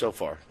for you guys so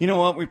far? You know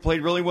what? We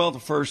played really well the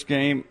first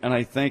game, and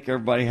I think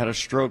everybody had a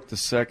stroke the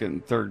second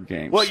and third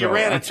game. Well, you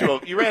ran into a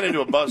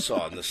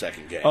buzzsaw in the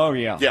second game. Oh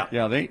yeah.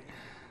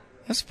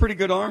 That's pretty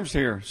good arms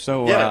here.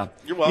 So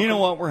you're welcome. You know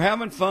what? We're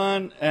having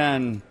fun,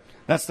 and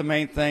that's the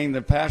main thing.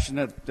 The passion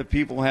that the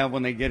people have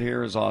when they get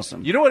here is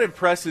awesome. You know what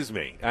impresses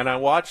me? And I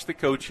watch the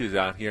coaches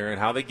out here and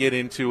how they get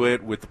into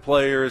it with the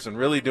players and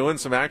really doing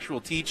some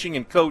actual teaching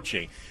and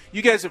coaching.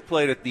 You guys have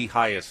played at the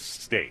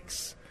highest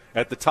stakes.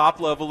 At the top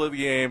level of the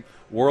game,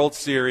 World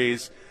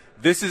Series.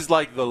 This is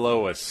like the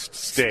lowest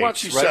stakes. Why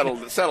don't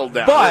you settle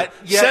down? But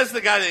says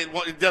the guy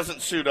that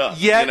doesn't suit up.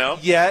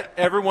 Yet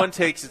everyone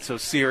takes it so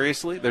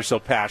seriously. They're so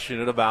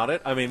passionate about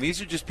it. I mean,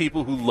 these are just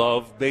people who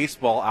love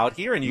baseball out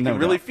here, and you can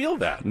really feel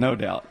that. No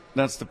doubt.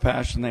 That's the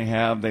passion they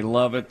have. They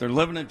love it. They're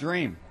living a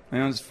dream.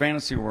 It's a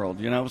fantasy world,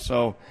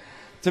 So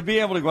to be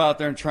able to go out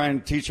there and try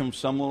and teach them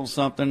some little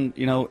something,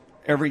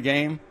 every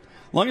game,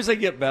 as long as they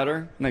get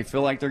better and they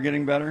feel like they're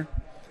getting better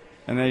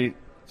and they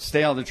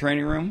stay out of the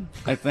training room,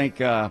 I think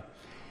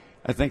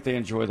they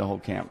enjoy the whole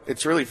camp.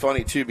 It's really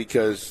funny, too,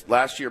 because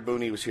last year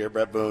Booney was here,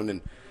 Brett Boone,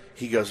 and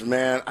he goes,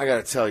 man, I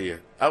got to tell you,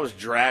 I was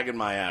dragging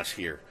my ass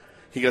here.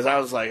 He goes, I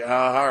was like,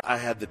 I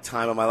had the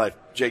time of my life.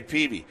 Jake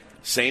Peavy,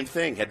 same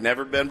thing, had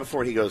never been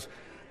before. And he goes,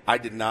 I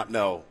did not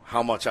know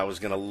how much I was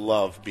going to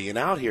love being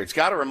out here. It's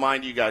got to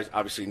remind you guys,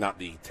 obviously not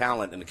the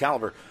talent and the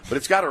caliber, but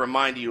it's got to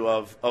remind you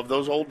of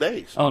those old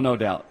days. Oh, no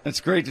doubt.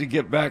 It's great to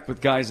get back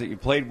with guys that you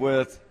played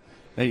with,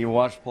 that you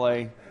watched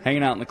play,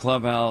 hanging out in the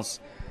clubhouse.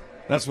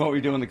 That's what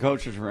we do in the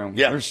coach's room.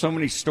 Yeah. There's so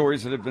many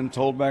stories that have been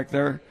told back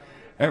there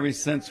ever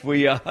since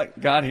we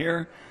got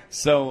here.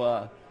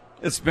 So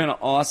it's been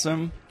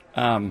awesome.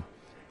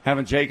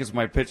 Having Jake as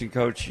my pitching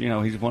coach,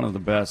 he's one of the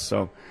best.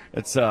 So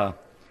it's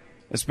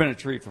been a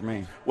treat for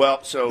me.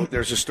 Well, so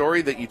there's a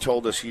story that you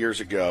told us years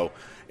ago,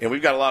 and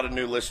we've got a lot of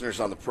new listeners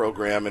on the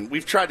program, and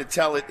we've tried to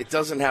tell it. It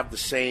doesn't have the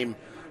same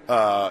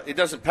it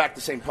doesn't pack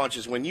the same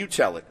punches when you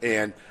tell it.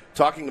 And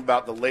talking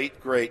about the late,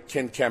 great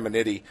Ken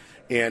Caminiti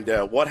and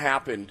what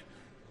happened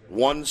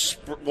one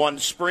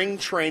spring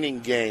training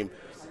game.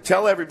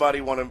 Tell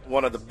everybody one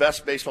of the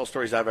best baseball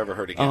stories I've ever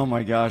heard again. Oh,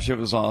 my gosh, it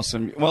was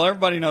awesome. Well,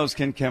 everybody knows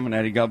Ken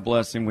Caminiti. God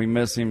bless him. We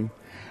miss him.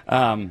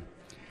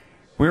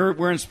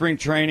 We're in spring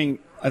training.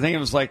 I think it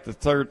was like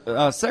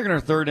the second or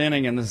third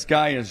inning, and this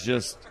guy is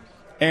just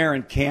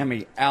airing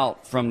Cammy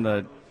out from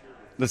the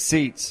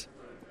seats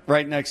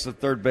right next to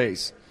third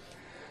base.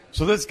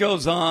 So this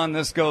goes on,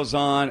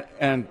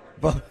 and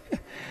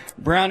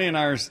Brownie and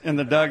I are in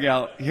the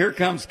dugout. Here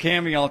comes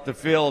Cammy off the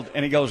field,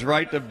 and he goes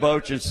right to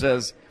Boch and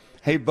says,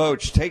 "Hey,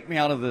 Boch, take me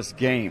out of this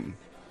game."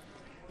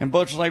 And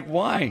Boch was like,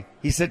 "Why?"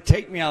 He said,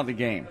 "Take me out of the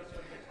game."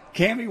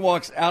 Cammy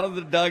walks out of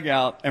the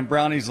dugout, and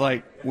Brownie's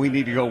like, "We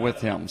need to go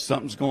with him.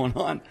 Something's going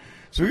on."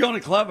 So we go in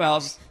the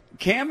clubhouse.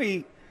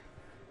 Cammy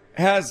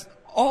has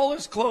all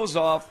his clothes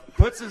off,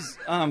 puts his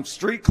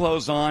street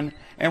clothes on,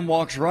 and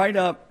walks right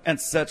up and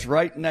sits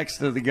right next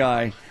to the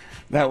guy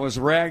that was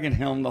ragging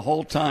him the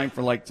whole time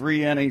for like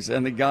 3 innings,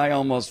 and the guy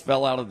almost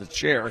fell out of the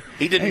chair.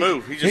 He didn't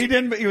move. He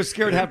didn't. He was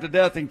scared half to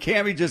death, and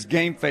Cammy just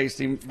game-faced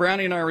him.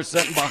 Brownie and I were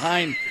sitting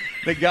behind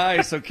the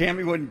guy so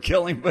Cammy wouldn't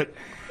kill him, but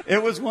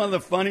it was one of the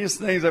funniest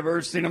things I've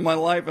ever seen in my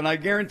life, and I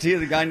guarantee you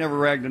the guy never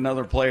ragged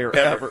another player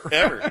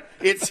ever.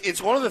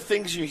 It's one of the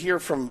things you hear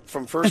from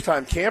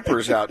first-time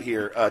campers out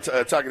here,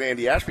 talking to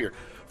Andy Ashby here.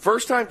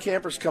 First-time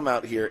campers come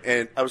out here,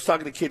 and I was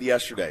talking to a kid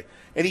yesterday,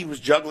 and he was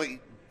juggling,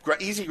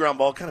 easy ground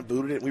ball, kind of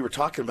booted it. We were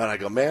talking about it. I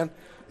go, "Man,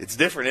 it's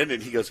different, isn't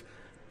it?" He goes,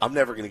 "I'm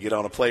never going to get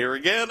on a player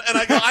again." And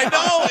I go, "I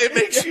know." It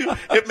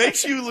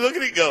makes you look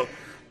at it and go,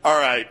 "All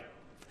right.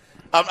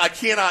 I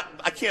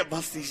can't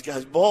bust these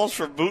guys' balls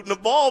for booting a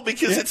ball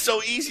because it's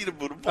so easy to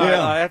boot a ball."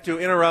 I have to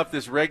interrupt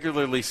this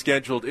regularly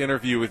scheduled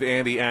interview with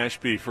Andy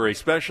Ashby for a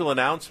special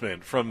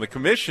announcement from the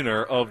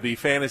commissioner of the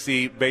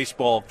Fantasy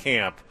Baseball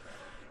Camp.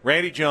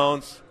 Randy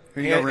Jones,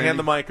 hand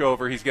the mic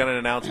over. He's got an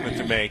announcement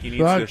to make. He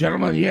needs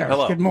gentlemen, yes.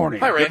 Hello. Good morning.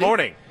 Hi, Randy. Good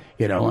morning.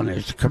 And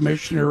it's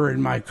commissioner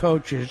and my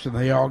coaches, and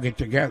they all get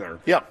together.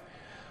 Yep.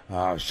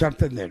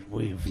 Something that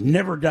we've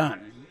never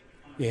done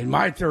in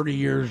my 30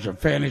 years of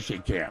fantasy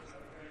camp.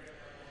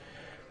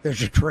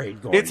 There's a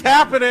trade going on. It's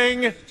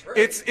happening.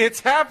 It's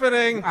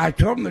happening. I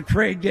told them the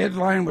trade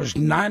deadline was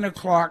 9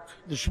 o'clock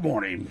this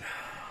morning,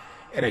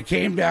 and it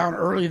came down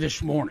early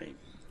this morning.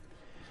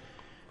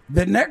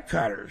 The Net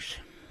Cutters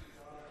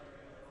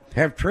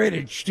have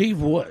traded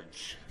Steve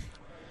Woods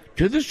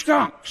to the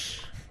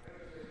Skunks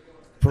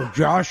for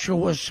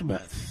Joshua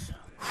Smith.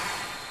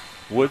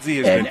 Woodsy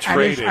has been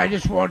traded. I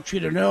just want you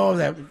to know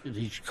that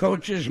these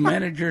coaches,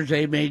 managers,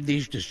 they made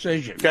these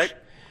decisions. Okay.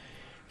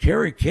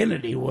 Terry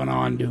Kennedy went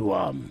on to,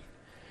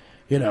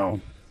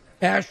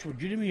 Ash, would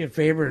you do me a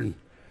favor and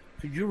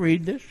could you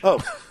read this?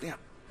 Oh, yeah.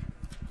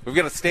 We've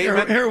got a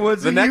statement. Here,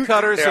 Woodsy, the Net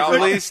Cutters have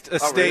released a I'll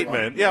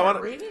statement.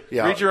 read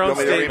Read your own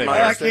statement.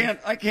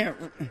 I can't.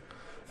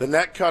 The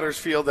Net Cutters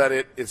feel that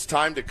it's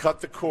time to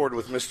cut the cord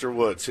with Mr.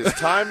 Woods. His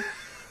time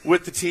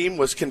with the team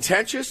was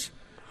contentious,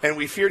 and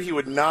we feared he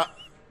would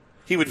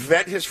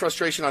vent his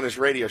frustration on his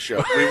radio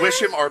show. We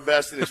wish him our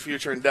best in his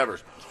future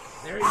endeavors.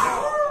 There you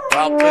go.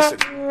 Well, listen.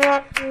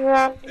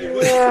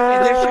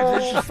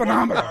 This is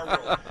phenomenal.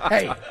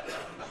 Hey,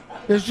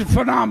 this is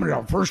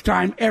phenomenal. First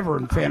time ever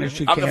in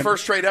fantasy camp. I'm the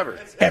first trade ever.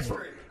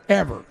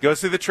 Ever. Go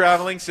see the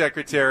traveling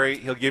secretary.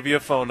 He'll give you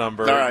a phone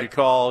number. All right. You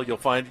call. You'll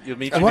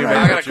meet your What new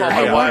I manager.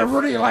 I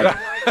really like.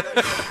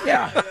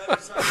 Yeah.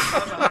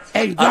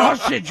 Hey,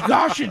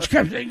 Gossage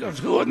comes in and goes,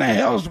 "Who in the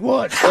hell's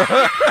Woods?"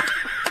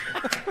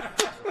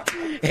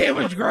 It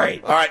was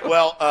great. All right.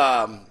 Well,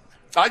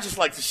 I'd just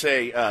like to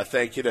say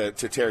thank you to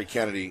Terry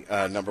Kennedy,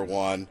 number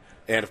one,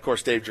 and of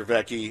course Dave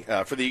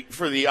Dravecki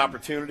for the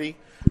opportunity.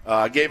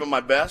 Gave him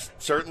my best,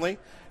 certainly,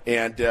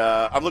 and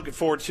I'm looking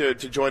forward to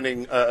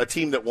joining a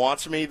team that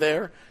wants me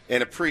there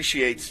and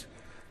appreciates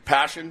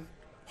passion,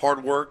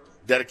 hard work,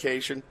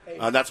 dedication.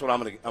 That's what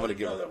I'm going to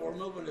give them. We're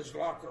moving his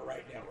locker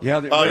right now. Yeah,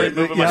 they're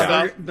moving my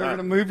stuff? They're going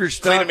to move your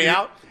stuff. Cleaning me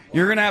out?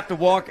 You're going to have to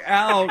walk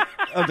out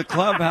of the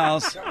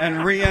clubhouse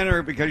and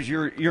re-enter because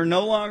you're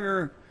no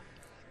longer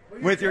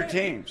with your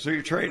team, so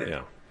you're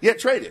traded. Yeah,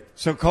 traded.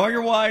 So call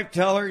your wife,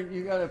 tell her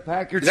you got to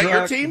pack your truck.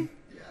 truck. Is that your team?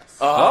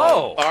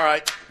 All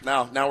right.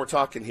 Now we're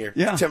talking here.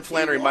 Yeah. Tim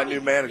Flannery, my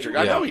new manager.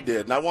 I know he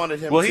did, and I wanted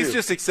him Well, too. he's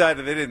just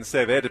excited. They didn't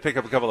say. They had to pick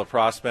up a couple of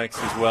prospects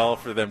as well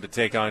for them to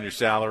take on your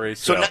salary.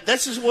 So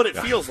this is what it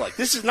feels like.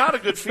 This is not a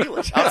good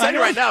feeling. I'll tell you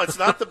right now, it's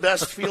not the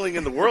best feeling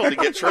in the world to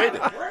get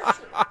traded.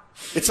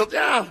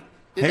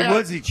 Hey,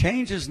 Woodsy,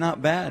 change is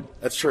not bad.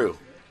 That's true.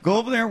 Go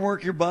over there and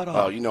work your butt off.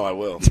 Oh, you know I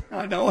will.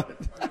 I know it.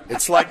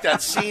 It's like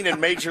that scene in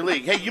Major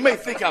League. Hey, you may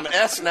think I'm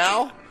S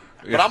now,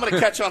 but I'm going to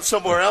catch on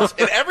somewhere else.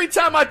 And every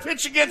time I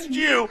pitch against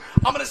you,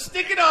 I'm going to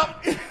stick it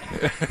up.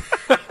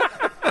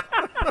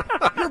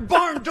 Your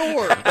barn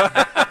door.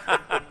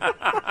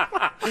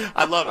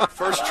 I love it.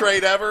 First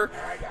trade ever.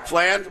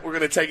 Flan, we're going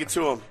to take it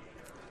to him.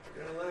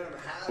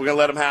 We're going to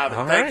let him have it.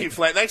 Thank you,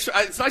 Flan. Thanks.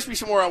 It's nice to be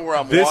somewhere where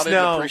I'm wanted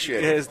and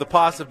appreciated. This now is the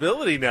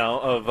possibility now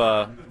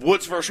of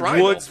Woods versus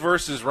Reindl. Woods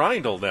versus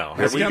Reindl now.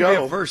 Here we go. It's going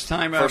to be a first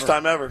time ever. First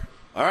time ever.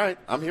 All right.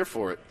 I'm here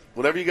for it.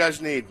 Whatever you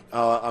guys need,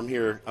 I'm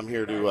here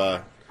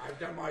to I've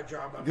done my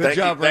job. Good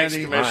job, Thanks,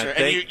 Randy. Commissioner.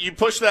 Right, and you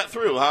pushed that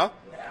through, huh?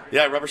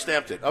 Yeah, rubber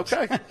stamped it.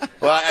 Okay.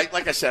 Well,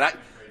 like I said,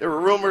 there were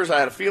rumors. I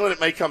had a feeling it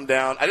may come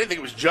down. I didn't think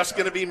it was just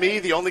going to be me,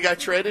 the only guy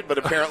traded, but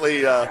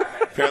apparently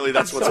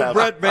that's what's happening.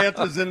 Brett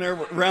Banth's in there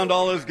around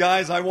all those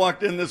guys. I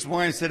walked in this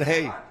morning and said,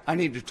 hey, I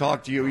need to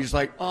talk to you. He's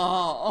like,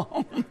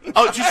 oh.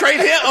 Oh, did you trade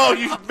him? Oh,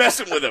 you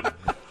messing with him.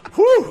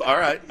 Whew. All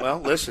right. Well,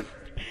 listen.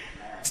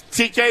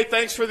 TK,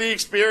 thanks for the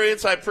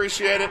experience. I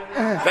appreciate it.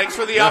 Thanks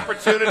for the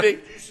opportunity.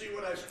 Did you see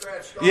what I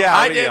scratched off? Yeah,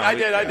 I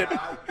did.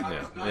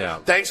 Yeah.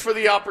 Thanks for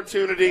the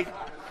opportunity.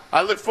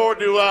 I look forward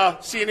to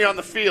seeing you on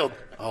the field.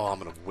 Oh, I'm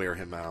going to wear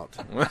him out.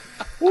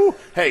 Woo.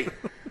 Hey,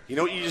 you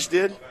know what you just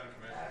did?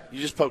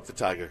 You just poked the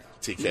tiger,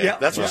 TK. Yeah.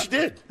 That's what you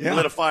did. Yeah. You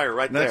lit a fire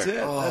right That's there.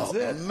 it. Oh,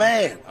 That's it.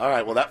 Man. All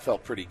right, well, that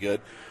felt pretty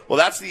good. Well,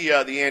 that's the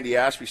Andy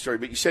Ashby story,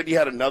 but you said you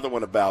had another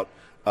one about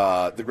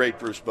the great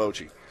Bruce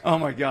Bochy. Oh,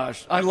 my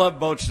gosh. I love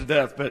Boach to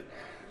death, but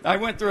I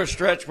went through a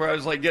stretch where I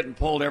was like getting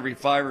pulled every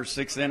 5 or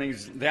 6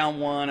 innings, down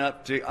 1,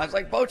 up 2. I was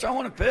like, Boach, I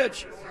want to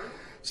pitch.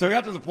 So I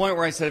got to the point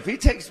where I said, if he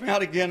takes me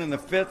out again in the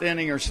 5th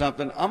inning or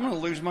something, I'm going to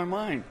lose my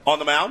mind. On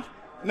the mound?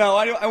 No,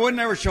 I would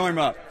never show him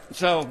up.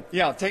 So,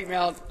 yeah, take me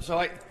out.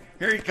 So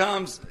here he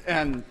comes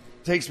and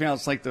takes me out.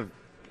 It's like the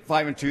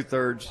 5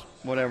 2/3,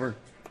 whatever.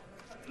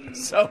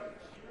 So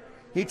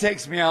he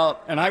takes me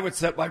out, and I would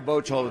sit by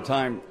Boach all the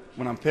time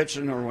when I'm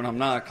pitching or when I'm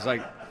not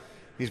because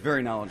he's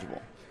very knowledgeable.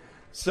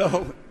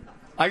 So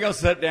I go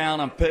sit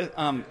down.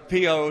 I'm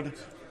PO'd.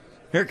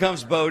 Here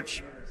comes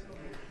Boach.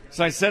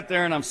 So I sit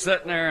there, and I'm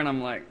sitting there, and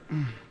I'm like,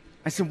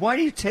 I said, why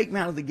do you take me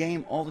out of the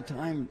game all the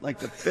time, like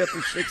the 5th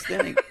or 6th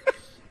inning?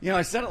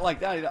 I said it like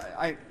that.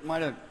 I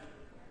might have,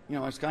 I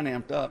was kind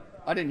of amped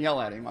up. I didn't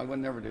yell at him. I would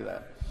never do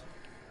that.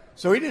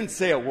 So he didn't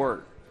say a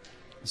word.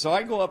 So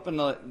I go up, and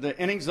the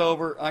inning's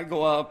over. I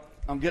go up.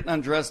 I'm getting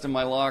undressed in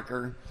my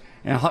locker,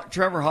 and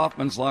Trevor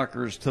Hoffman's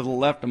locker is to the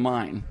left of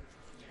mine.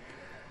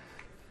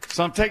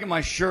 So I'm taking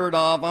my shirt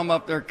off. I'm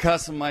up there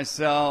cussing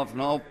myself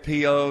and all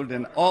PO'd,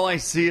 and all I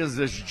see is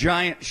this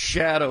giant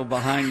shadow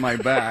behind my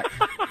back.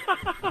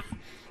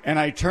 And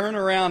I turn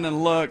around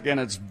and look, and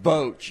it's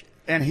Boach.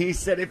 And he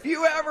said, if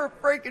you ever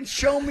freaking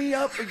show me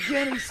up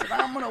again, he said,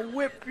 I'm going to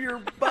whip your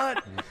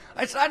butt.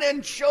 I said, I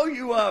didn't show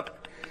you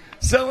up.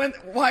 So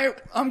why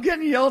I'm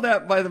getting yelled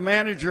at by the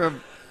manager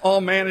of all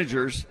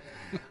managers.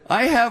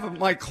 I have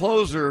my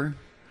closer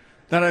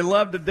that I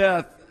love to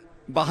death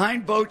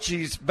behind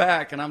Bochy's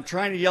back, and I'm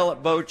trying to yell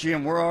at Bochy,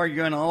 and we're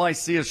arguing. All I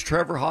see is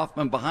Trevor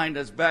Hoffman behind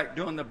his back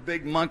doing the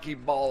big monkey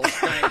balls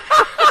thing.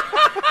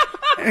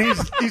 And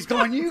he's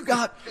going, you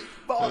got big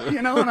balls,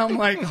 and I'm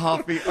like,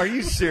 Hoffy, are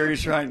you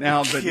serious right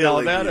now? But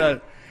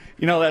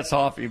no, that's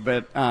Hoffy.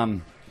 But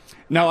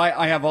no,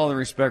 I have all the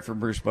respect for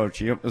Bruce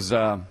Bochy. It was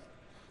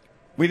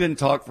we didn't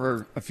talk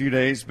for a few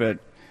days, but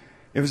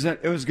it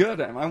was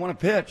good. I want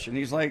to pitch, and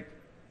he's like,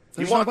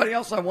 there's nobody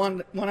else I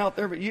want out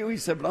there but you. He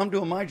said, but I'm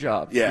doing my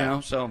job. Yeah,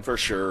 so for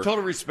sure.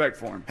 Total respect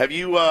for him. Have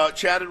you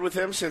chatted with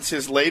him since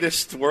his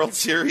latest World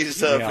Series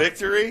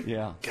victory?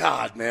 Yeah.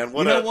 God, man.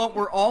 What?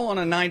 We're all on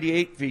a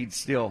 98 feed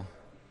still.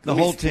 The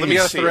whole team. Let me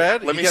get a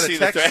thread. Let me get a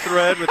text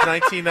thread with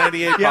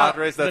 1998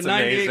 Padres. That's the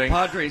 98 amazing.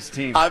 Padres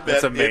team.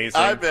 That's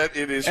amazing. I bet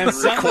it is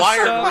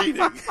required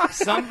reading.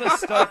 Some of the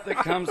stuff that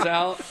comes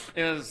out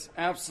is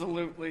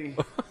absolutely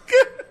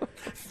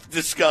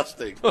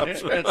disgusting.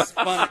 It's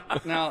funny.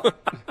 Now,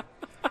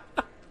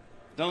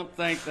 don't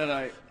think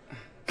that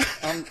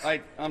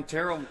I'm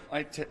terrible.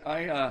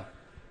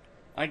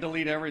 I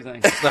delete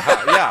everything.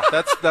 Yeah,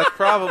 that's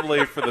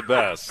probably for the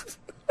best,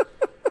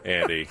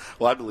 Andy.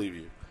 Well, I believe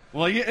you.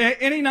 Well,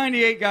 any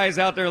 98 guys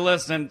out there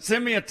listening,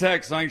 send me a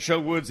text so I can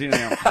show Woodsy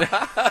them.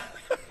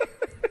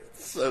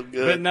 So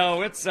good. But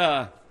no, it's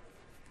I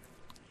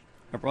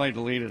probably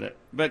deleted it.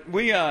 But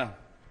we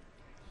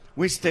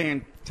stay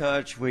in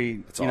touch. That's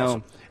you awesome.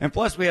 know, and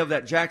plus we have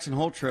that Jackson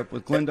Hole trip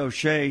with Glenda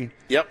O'Shea.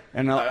 Yep.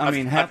 And I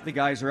mean, half the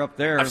guys are up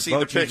there. I've seen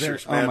the Bochy's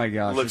pictures, there. man. Oh my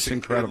gosh, Looks it's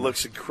incredible. It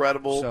looks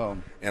incredible.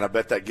 And I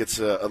bet that gets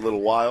a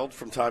little wild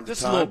from time to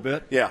Just time. a little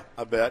bit. Yeah,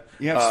 I bet.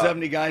 You have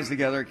 70 guys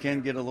together, it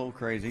can get a little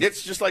crazy.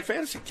 It's just like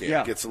fantasy camp.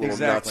 Yeah, It gets a little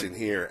exactly. nuts in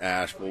here,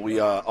 Ash. Well, we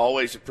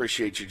always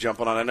appreciate you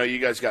jumping on. I know you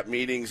guys got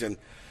meetings and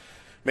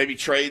maybe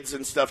trades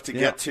and stuff to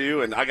get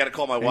to, and I got to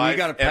call my wife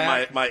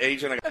and my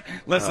agent.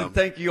 Listen,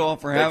 thank you all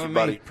for having you,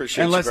 buddy. me.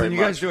 Appreciate and you listen, very you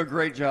guys much. do a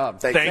great job.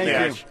 Thank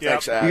you.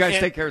 Thanks, Ash. You guys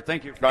take care.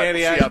 Thank you. Right,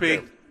 Andy we'll see you out Ashby, there.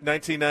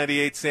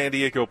 1998 San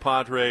Diego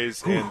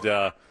Padres,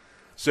 and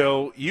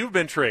so you've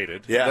been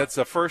traded. Yeah. That's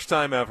the first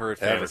time ever at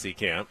Fantasy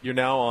Camp. You're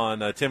now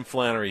on Tim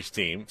Flannery's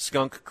team,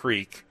 Skunk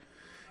Creek,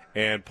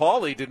 and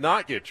Paulie did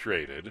not get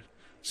traded.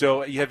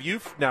 So have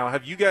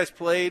you guys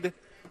played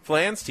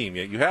Flan's team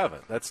yet? You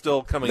haven't. That's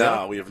still coming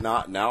up. No, we have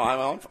not. Now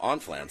I'm on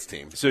Flan's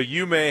team. So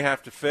you may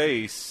have to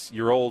face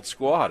your old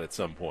squad at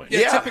some point.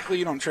 Yeah, typically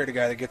you don't trade a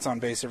guy that gets on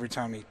base every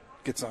time he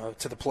gets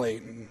to the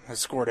plate and has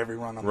scored every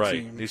run on the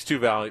team. He's too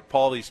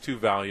Paulie's too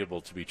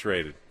valuable to be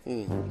traded.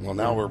 Well,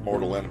 now we're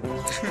mortal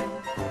enemies.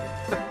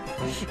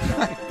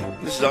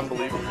 This is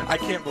unbelievable. I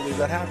can't believe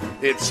that happened.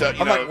 It's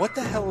I'm like, what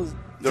the hell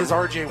does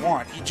RJ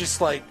want? He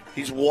just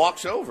he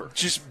walks over.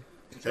 Just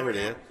there it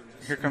is.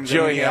 Here comes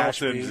Joey Andy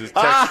Hamilton Ashby. is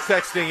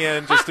texting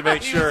in just to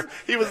make sure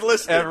he was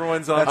listening.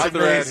 Everyone's on the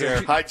thread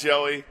here. Hi,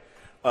 Joey.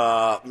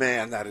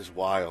 Man, that is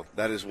wild.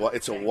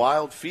 It's a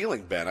wild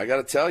feeling, Ben. I got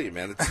to tell you,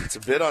 man. It's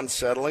a bit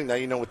unsettling. Now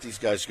you know what these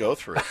guys go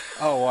through.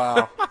 Oh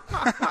wow.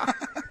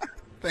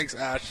 Thanks,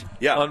 Ash.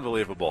 Yeah,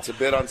 unbelievable. It's a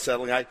bit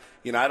unsettling. I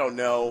don't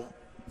know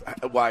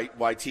why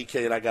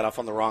TK and I got off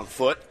on the wrong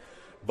foot,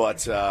 but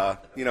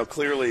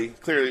clearly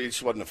it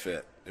just wasn't a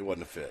fit. It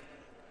wasn't a fit,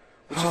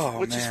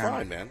 which is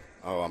fine, man.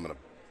 Oh, I'm gonna.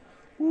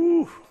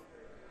 Woo.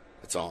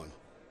 It's on.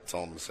 That's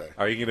all I'm going to say.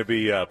 Are you going to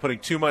be putting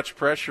too much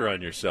pressure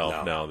on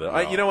yourself now? Though?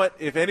 No. You know what?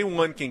 If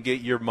anyone can get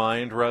your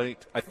mind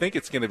right, I think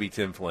it's going to be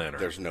Tim Flannery.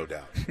 There's no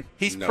doubt.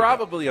 He's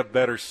probably a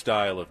better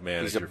style of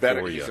manager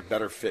for you. He's a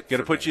better fit.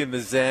 Going to put you in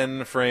the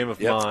zen frame of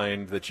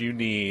mind that you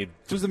need.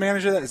 Who's the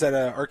manager? Is that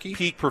Archi?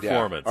 Peak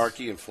performance. Yeah,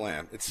 Archi and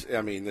Flan. This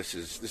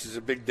is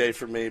a big day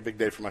for me, a big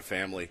day for my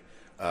family.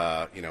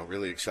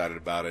 Really excited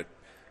about it.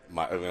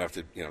 I'm going to have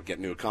to,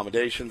 get new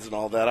accommodations and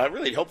all that. I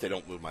really hope they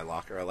don't move my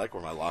locker. I like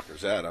where my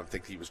locker's at. I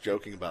think he was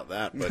joking about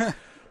that, but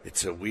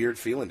it's a weird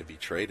feeling to be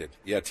traded.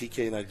 Yeah,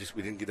 TK and I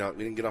we didn't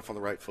get off on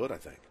the right foot, I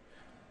think.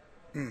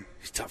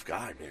 He's a tough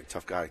guy, man.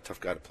 Tough guy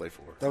to play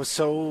for. That was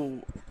so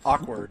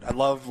awkward. I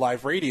love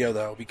live radio,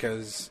 though,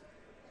 because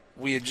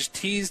we had just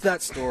teased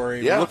that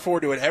story. Yeah. We look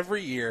forward to it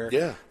every year.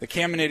 Yeah. The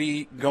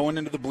Caminiti going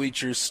into the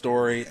bleachers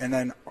story, and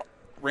then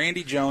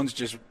Randy Jones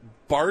just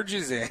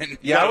barges in.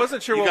 Yeah, I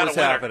wasn't sure what was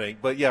happening,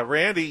 but yeah,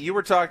 Randy, you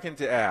were talking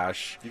to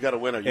Ash. You got a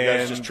winner. You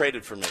guys just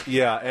traded for me.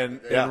 Yeah, and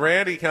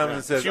Randy comes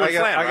and says, I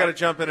got to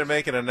jump in and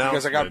make an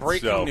announcement. Because I got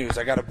breaking news.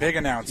 I got a big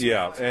announcement.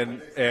 Yeah,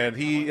 and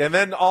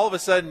then all of a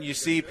sudden you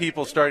see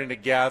people starting to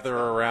gather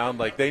around,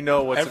 like they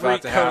know what's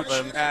about to happen.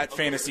 Every coach at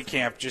Fantasy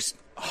Camp just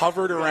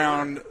hovered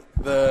around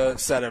the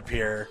setup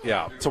here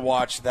to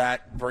watch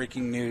that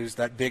breaking news,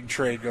 that big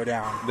trade go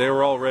down. They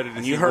were all ready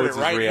to see Woods'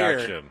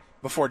 reaction. Here.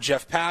 Before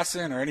Jeff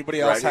Passan or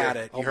anybody else had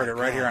it. You heard it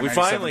right here on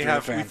 97.3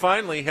 The Fan. We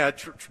finally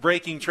had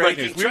breaking trade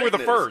news. We were the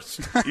first.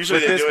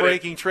 Usually this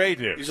breaking trade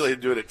news. Usually they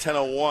do it at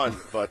 10:01,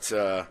 but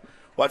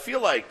I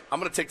feel like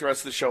I'm going to take the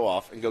rest of the show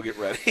off and go get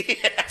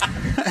ready.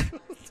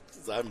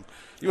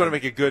 You want to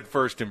make a good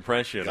first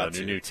impression on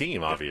your new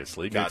team,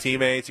 obviously. New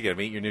teammates. You got to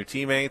meet your new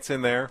teammates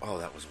in there. Oh,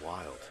 that was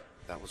wild.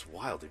 That was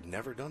wild. They've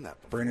never done that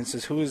before. Brandon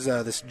says, who is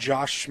this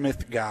Josh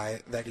Smith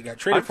guy that he got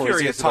traded for? I'm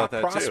curious is he a top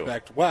about that,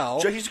 prospect? too.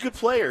 Well, he's a good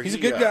player. He's a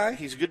good guy.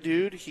 He's a good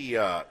dude.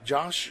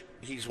 Josh,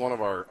 he's one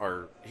of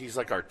our he's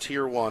like our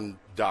tier 1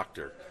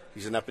 doctor.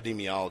 He's an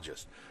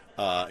epidemiologist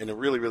and a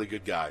really, really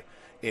good guy.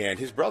 And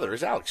his brother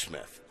is Alex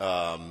Smith,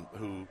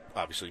 who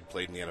obviously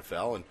played in the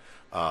NFL.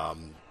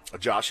 And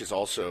Josh is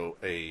also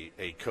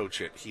a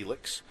coach at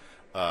Helix,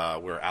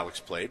 where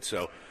Alex played.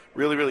 So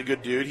really, really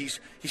good dude. He's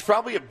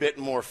probably a bit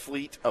more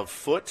fleet of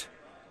foot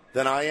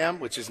than I am,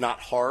 which is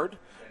not hard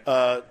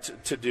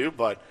to do.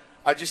 But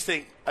I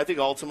think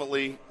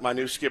ultimately my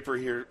new skipper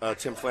here,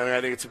 Tim Flannery,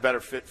 I think it's a better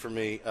fit for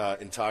me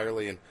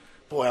entirely. And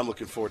boy, I'm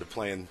looking forward to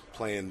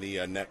playing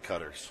the net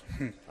cutters.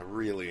 I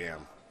really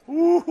am.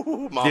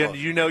 Ooh, mama.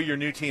 You know your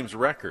new team's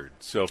record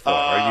so far.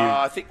 Are you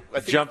I think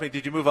jumping?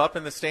 Did you move up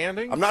in the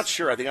standings? I'm not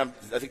sure. I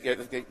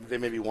think they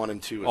may be 1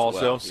 and 2 as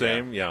also, well.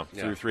 Same,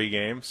 through 3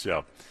 games.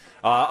 So,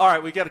 all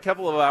right, we got a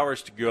couple of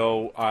hours to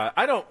go.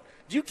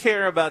 Do you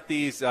care about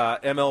these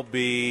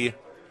MLB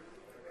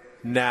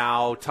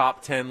Now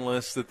top 10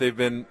 lists that they've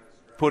been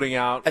putting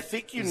out? I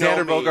think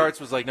Xander Bogaerts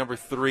was like number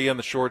 3 on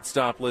the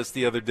shortstop list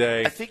the other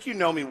day. I think you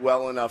know me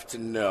well enough to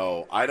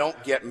know I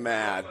don't get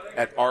mad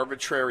at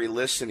arbitrary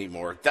lists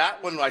anymore.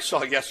 That one I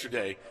saw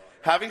yesterday,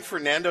 having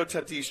Fernando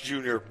Tatis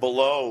Jr.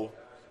 below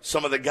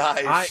some of the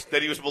guys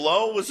that he was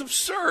below was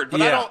absurd.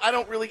 But I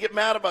don't really get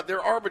mad about it.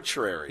 They're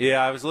arbitrary.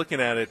 Yeah, I was looking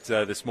at it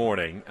this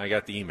morning. I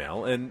got the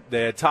email, and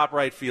they had top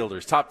right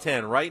fielders, top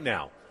 10 right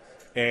now.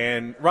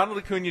 And Ronald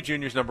Acuna Jr.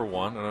 is number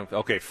 1.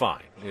 Okay,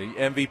 fine.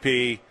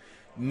 MVP,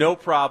 no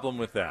problem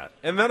with that.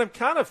 And then I'm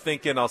kind of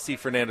thinking I'll see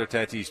Fernando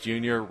Tatis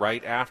Jr.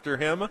 right after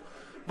him.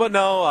 But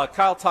no,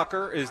 Kyle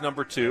Tucker is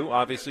number 2.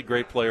 Obviously,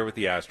 great player with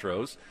the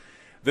Astros.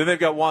 Then they've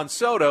got Juan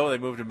Soto. They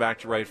moved him back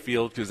to right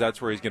field because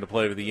that's where he's going to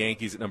play with the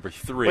Yankees at number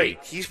 3. Wait,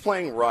 he's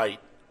playing right.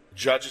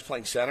 Judge is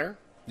playing center?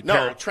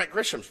 No, Trent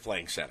Grisham's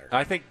playing center.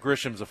 I think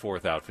Grisham's a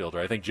 4th outfielder.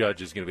 I think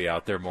Judge is going to be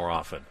out there more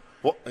often.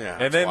 Well, yeah,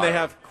 and then they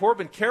have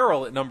Corbin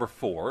Carroll at number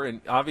 4,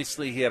 and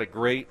obviously he had a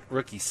great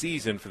rookie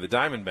season for the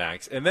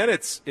Diamondbacks. And then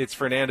it's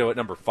Fernando at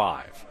number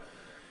 5.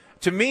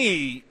 To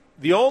me,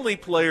 the only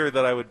player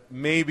that I would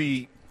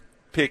maybe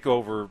pick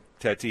over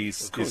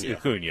Tatis is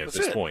Acuna at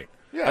this point.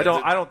 Yeah,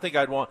 I don't think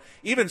I'd want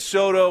even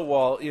Soto,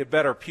 while a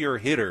better pure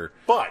hitter,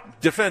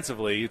 but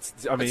defensively, you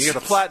got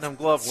a platinum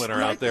glove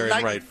winner out there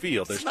in right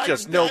field. There's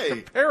just no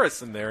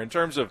comparison there in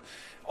terms of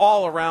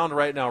all around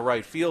right now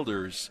right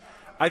fielders.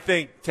 I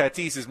think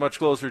Tatis is much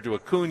closer to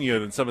Acuna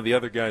than some of the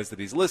other guys that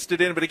he's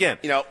listed in. But again,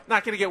 not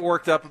going to get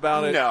worked up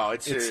about it. No,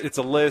 it's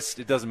a list.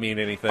 It doesn't mean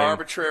anything.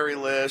 Arbitrary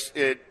list.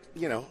 It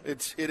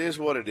is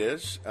what it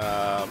is.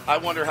 I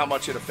wonder how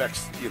much it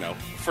affects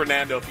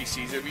Fernando if he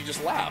sees it. If he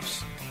just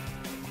laughs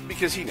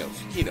because he knows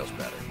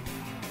better.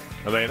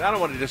 I mean, I don't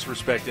want to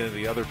disrespect any of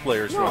the other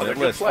players on that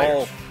list. Players.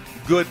 All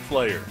good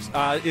players.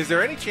 Is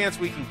there any chance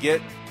we can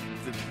get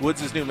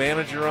Woods' new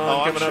manager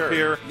on coming up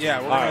here?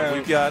 Yeah,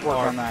 we've got work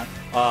on that.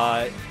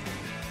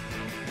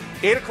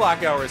 8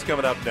 o'clock hour is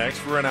coming up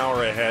next. We're an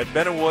hour ahead.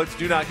 Ben and Woods,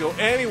 do not go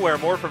anywhere.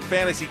 More from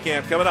Fantasy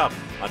Camp coming up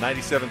on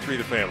 97.3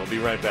 The Fan. We'll be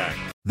right back.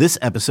 This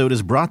episode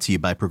is brought to you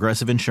by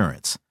Progressive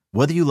Insurance.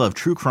 Whether you love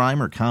true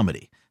crime or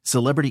comedy,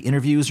 celebrity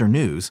interviews or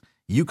news,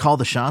 you call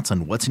the shots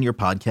on what's in your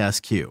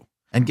podcast queue.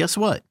 And guess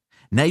what?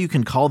 Now you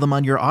can call them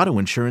on your auto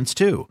insurance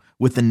too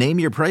with the Name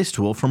Your Price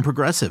tool from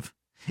Progressive.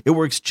 It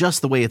works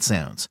just the way it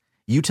sounds.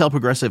 You tell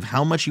Progressive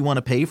how much you want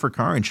to pay for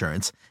car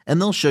insurance, and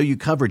they'll show you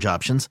coverage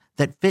options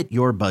that fit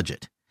your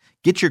budget.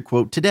 Get your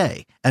quote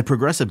today at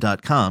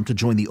Progressive.com to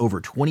join the over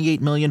 28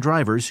 million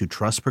drivers who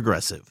trust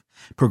Progressive.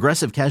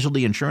 Progressive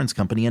Casualty Insurance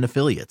Company and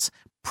Affiliates.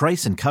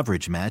 Price and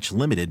coverage match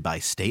limited by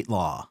state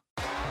law.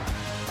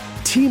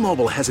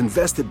 T-Mobile has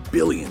invested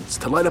billions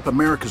to light up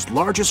America's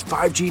largest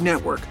 5G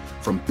network,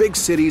 from big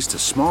cities to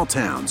small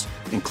towns,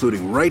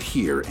 including right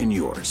here in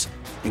yours.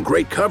 And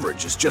great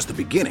coverage is just the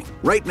beginning.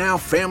 Right now,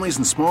 families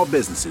and small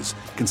businesses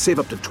can save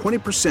up to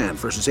 20%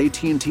 versus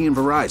AT&T and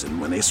Verizon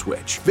when they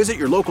switch. Visit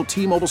your local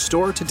T-Mobile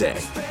store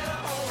today.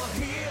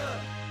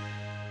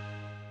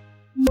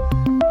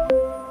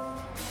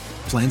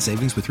 Plan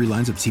savings with 3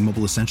 lines of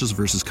T-Mobile Essentials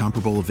versus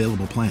comparable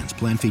available plans.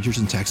 Plan features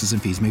and taxes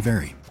and fees may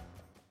vary.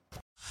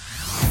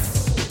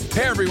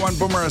 Hey everyone,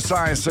 Boomer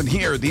Esiason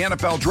here. The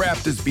NFL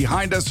Draft is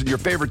behind us and your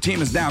favorite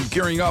team is now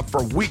gearing up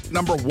for week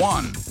number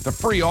 1. The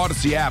free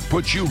Odyssey app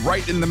puts you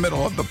right in the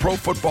middle of the pro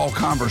football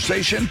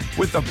conversation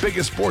with the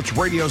biggest sports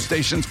radio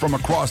stations from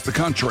across the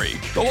country.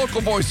 The local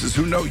voices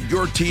who know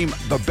your team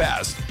the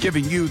best,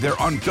 giving you their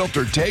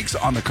unfiltered takes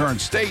on the current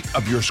state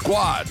of your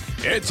squad.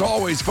 It's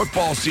always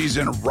football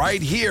season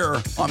right here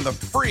on the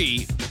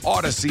free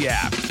Odyssey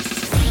app.